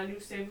best scenario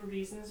for several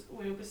reasons,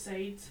 well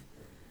besides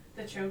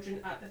the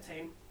children at the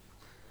time.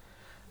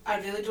 I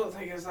really don't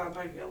think it's that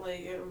big,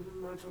 like, I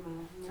don't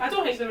know. I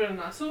don't think they were an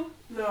asshole.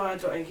 No, I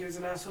don't think he was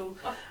an asshole.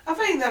 I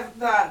think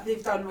that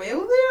they've done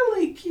well there,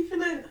 like,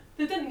 keeping it.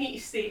 They didn't need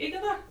to stay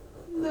together.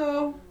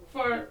 No.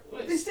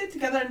 They They stayed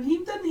together and he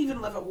didn't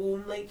even live at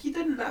home, like, he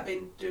didn't have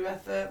anything to do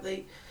with it,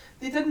 like,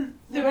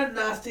 they weren't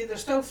nasty, they're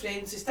still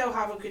friends, they still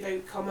have a good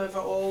outcome of it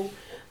all.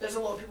 There's a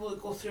lot of people that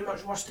go through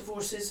much worse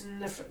divorces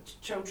and their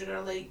children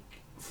are, like,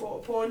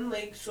 fought upon,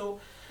 like,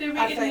 so They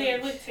waited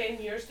nearly 10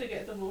 years to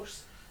get a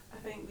divorce. I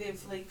think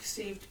they've, like,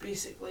 saved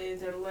basically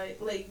their life,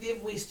 like,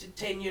 they've wasted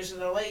 10 years of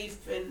their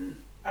life in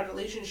a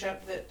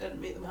relationship that didn't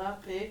make them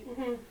happy.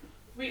 Mm-hmm.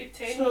 Waited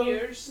 10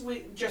 years.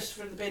 Just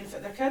for the benefit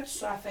of their kids,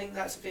 so I think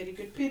that's a very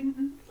good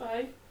parenting.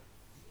 Aye.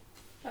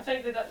 I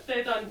think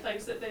they done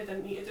things that they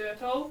didn't need to do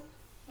at all.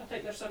 I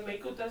think their son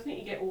Michael does need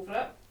to get over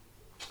it.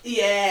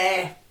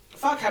 Yeah.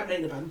 Fuck him right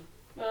in the bin.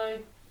 Aye.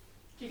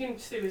 You can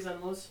stay with his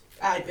in-laws.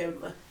 Aye,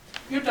 apparently.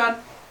 You're done.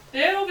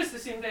 They obviously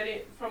seem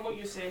very, from what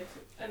you said,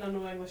 and I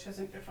know English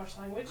isn't your first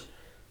language,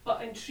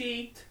 but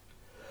intrigued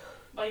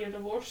by your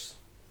divorce.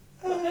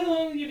 But how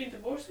long have you been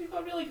divorced? You've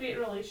got a really great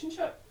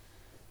relationship.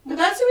 But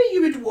that's the way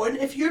you would want,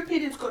 if your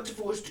parents got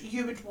divorced,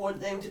 you would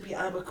want them to be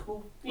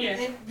amicable.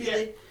 Yeah.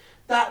 Really?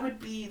 That would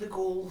be the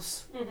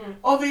goals. Mm-hmm.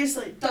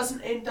 Obviously, it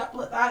doesn't end up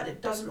like that.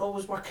 It doesn't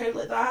always work out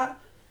like that.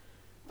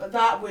 But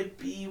that would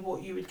be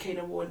what you would kind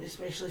of want,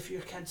 especially for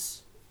your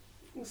kids.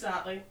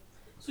 Exactly.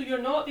 So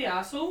you're not the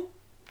asshole.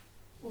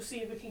 We'll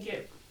see if we can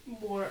get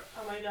more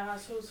Am I the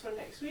Assholes for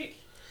next week.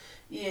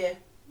 Yeah.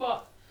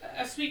 But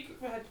this week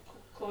we had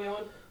Chloe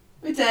on.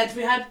 We did.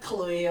 We had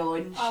Chloe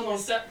on. I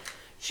loved it.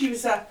 She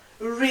was a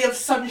ray of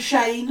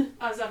sunshine.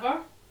 As ever.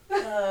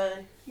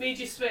 Aye. Made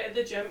you sweat at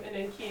the gym and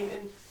then came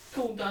and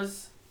told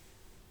us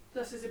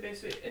this is the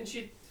best way. And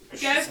she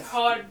gave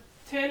her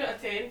 10 out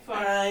of 10 for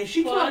Aye,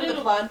 she came up with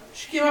a plan.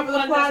 She came up with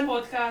a plan. plan.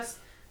 This podcast.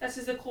 This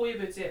is the Chloe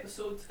Woods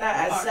episode.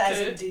 That is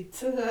indeed.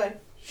 Aye.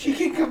 She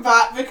can come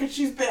back because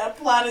she's better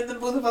planning than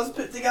both of us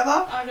put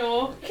together. I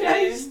know.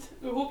 Christ.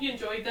 We hope you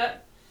enjoyed it.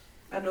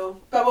 I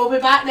know. But we'll be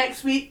back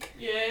next week.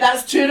 Yeah.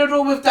 That's 2 in a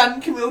row we've done.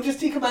 Can we all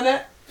just take a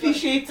minute?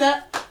 Appreciate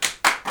it.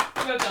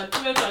 Well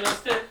done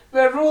us too.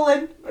 We're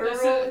rolling. We're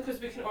rolling. Because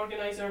we can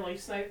organise our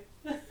lives now.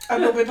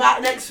 And we'll be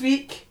back next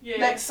week. Yeah.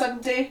 Next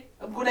Sunday.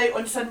 I'm going out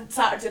on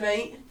Saturday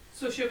night.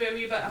 So she'll be a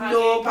wee bit handy.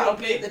 No, but I'll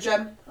be at the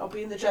gym. I'll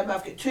be in the gym.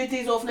 I've got 2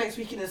 days off next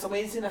week and it's a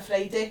Wednesday and a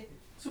Friday.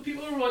 So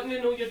people are wanting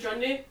to know your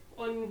journey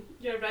on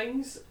your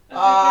rings.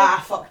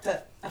 I fucked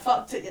it. I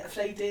fucked it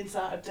Friday and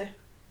Saturday.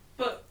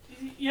 But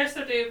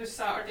yesterday was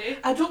Saturday.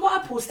 I don't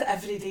want to post it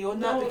every day on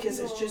that because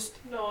no, it's just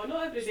no,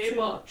 not every day, too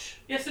but much.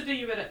 yesterday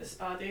you were at the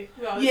spa day.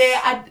 Well,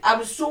 Yeah, I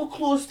was so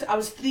close to, I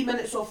was 3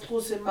 minutes off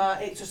closing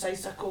my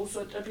exercise circle,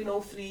 so I'd been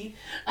all 3.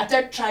 I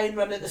did try and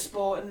run at the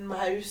spot in my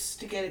house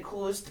to get it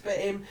closed, but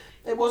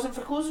it wasn't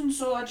for closing,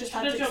 so I just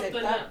had to jumped accept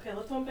on that. that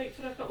Peloton bike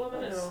for a couple of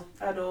minutes.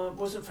 I know, it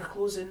wasn't for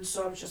closing,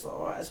 so I was just like,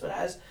 oh, it is what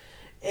it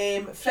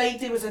is.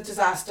 Friday was a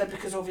disaster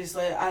because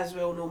obviously, as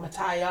we all know, my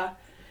tyre.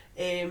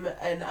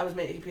 And I was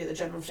meant to be at the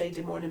gym on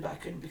Friday morning, but I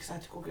couldn't because I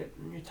had to go get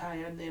a new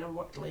tyre, and then I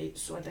worked late,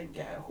 so I didn't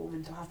get home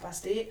until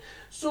 8:30.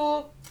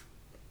 So,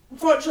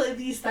 unfortunately,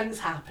 these things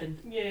happen.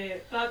 Yeah,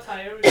 that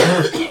tyre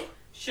was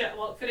shit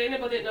luck. For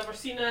anybody that never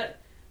seen it,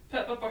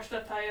 Pippa burst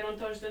her tyre on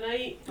Thursday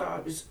night.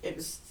 No, it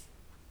was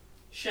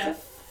Shit.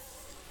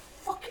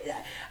 fuck it.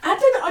 I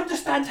didn't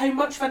understand how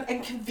much of an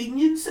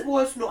inconvenience it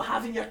was not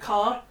having your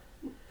car.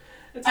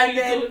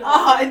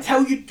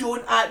 Until you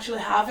don't actually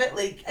have it.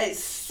 Like, it's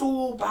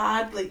so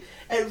bad. Like,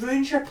 it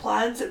ruins your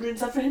plans, it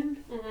ruins everything.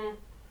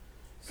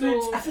 Mm-hmm.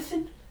 Ruins So,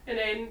 everything. and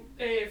then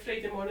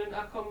Friday morning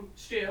I come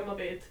straight out of my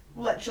bed.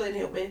 Literally and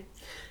help me.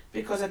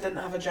 Because I didn't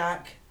have a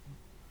jack.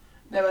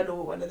 Now I know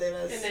what one of them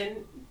is. And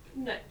then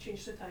Nick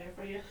changed the tyre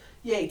for you.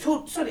 Yeah, he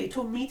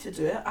told me to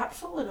do it.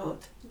 Absolutely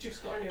not.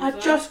 Just got her nails I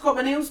done. just got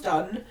my nails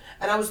done,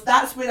 and I was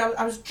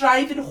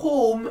driving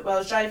home. Well, I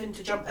was driving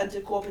to jump into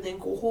the co-op and then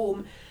go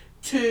home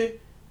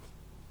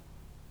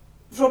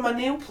from my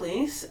nail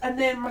place, and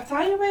then my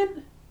tyre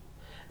went,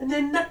 and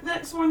then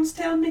next one's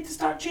telling me to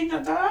start changing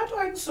it. I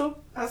don't think so.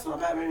 That's not a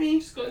bit about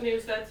me. Just got the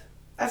nails did.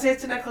 I said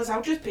to Nicholas,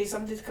 I'll just pay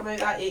somebody to come out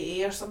at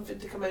 8 or something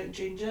to come out and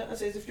change it. I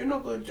says, if you're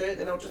not going to do it,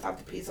 then I'll just have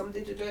to pay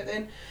somebody to do it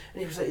then.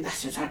 And he was like,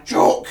 this is a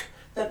joke.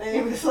 And then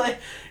he was like,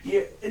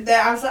 and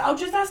then I was like, I'll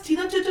just ask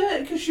Tina to do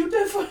it because she'll do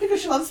it for me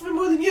because she loves me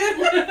more than you.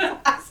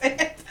 That's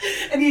it.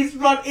 And he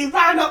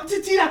ran up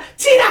to Tina,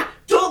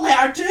 don't let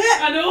her do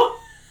it. I know.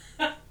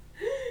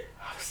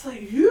 I was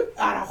like, you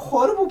are a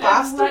horrible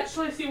bastard.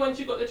 Literally, see, once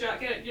you got the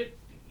jacket,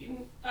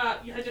 you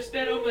had your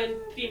spare room in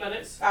 3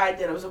 minutes. Aye,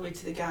 then I was away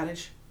to the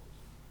garage.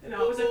 And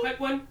that was a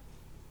quick one.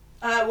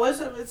 I was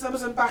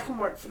in back and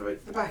work for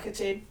about the back of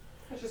 10.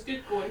 Which is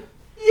good going.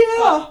 Yeah.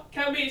 But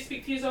can't wait to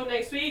speak to you all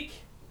next week.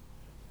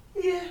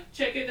 Yeah.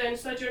 Check out the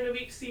Insta during the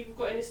week, see if we've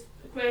got any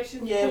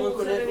questions. Yeah,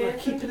 we're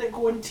keeping it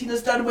going.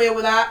 Tina's done well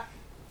with that.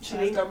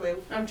 She's done well.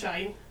 I'm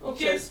trying.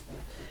 Okay. Cheers.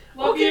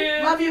 Love you.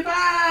 Love you.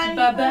 Bye.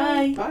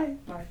 Bye-bye.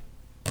 Bye.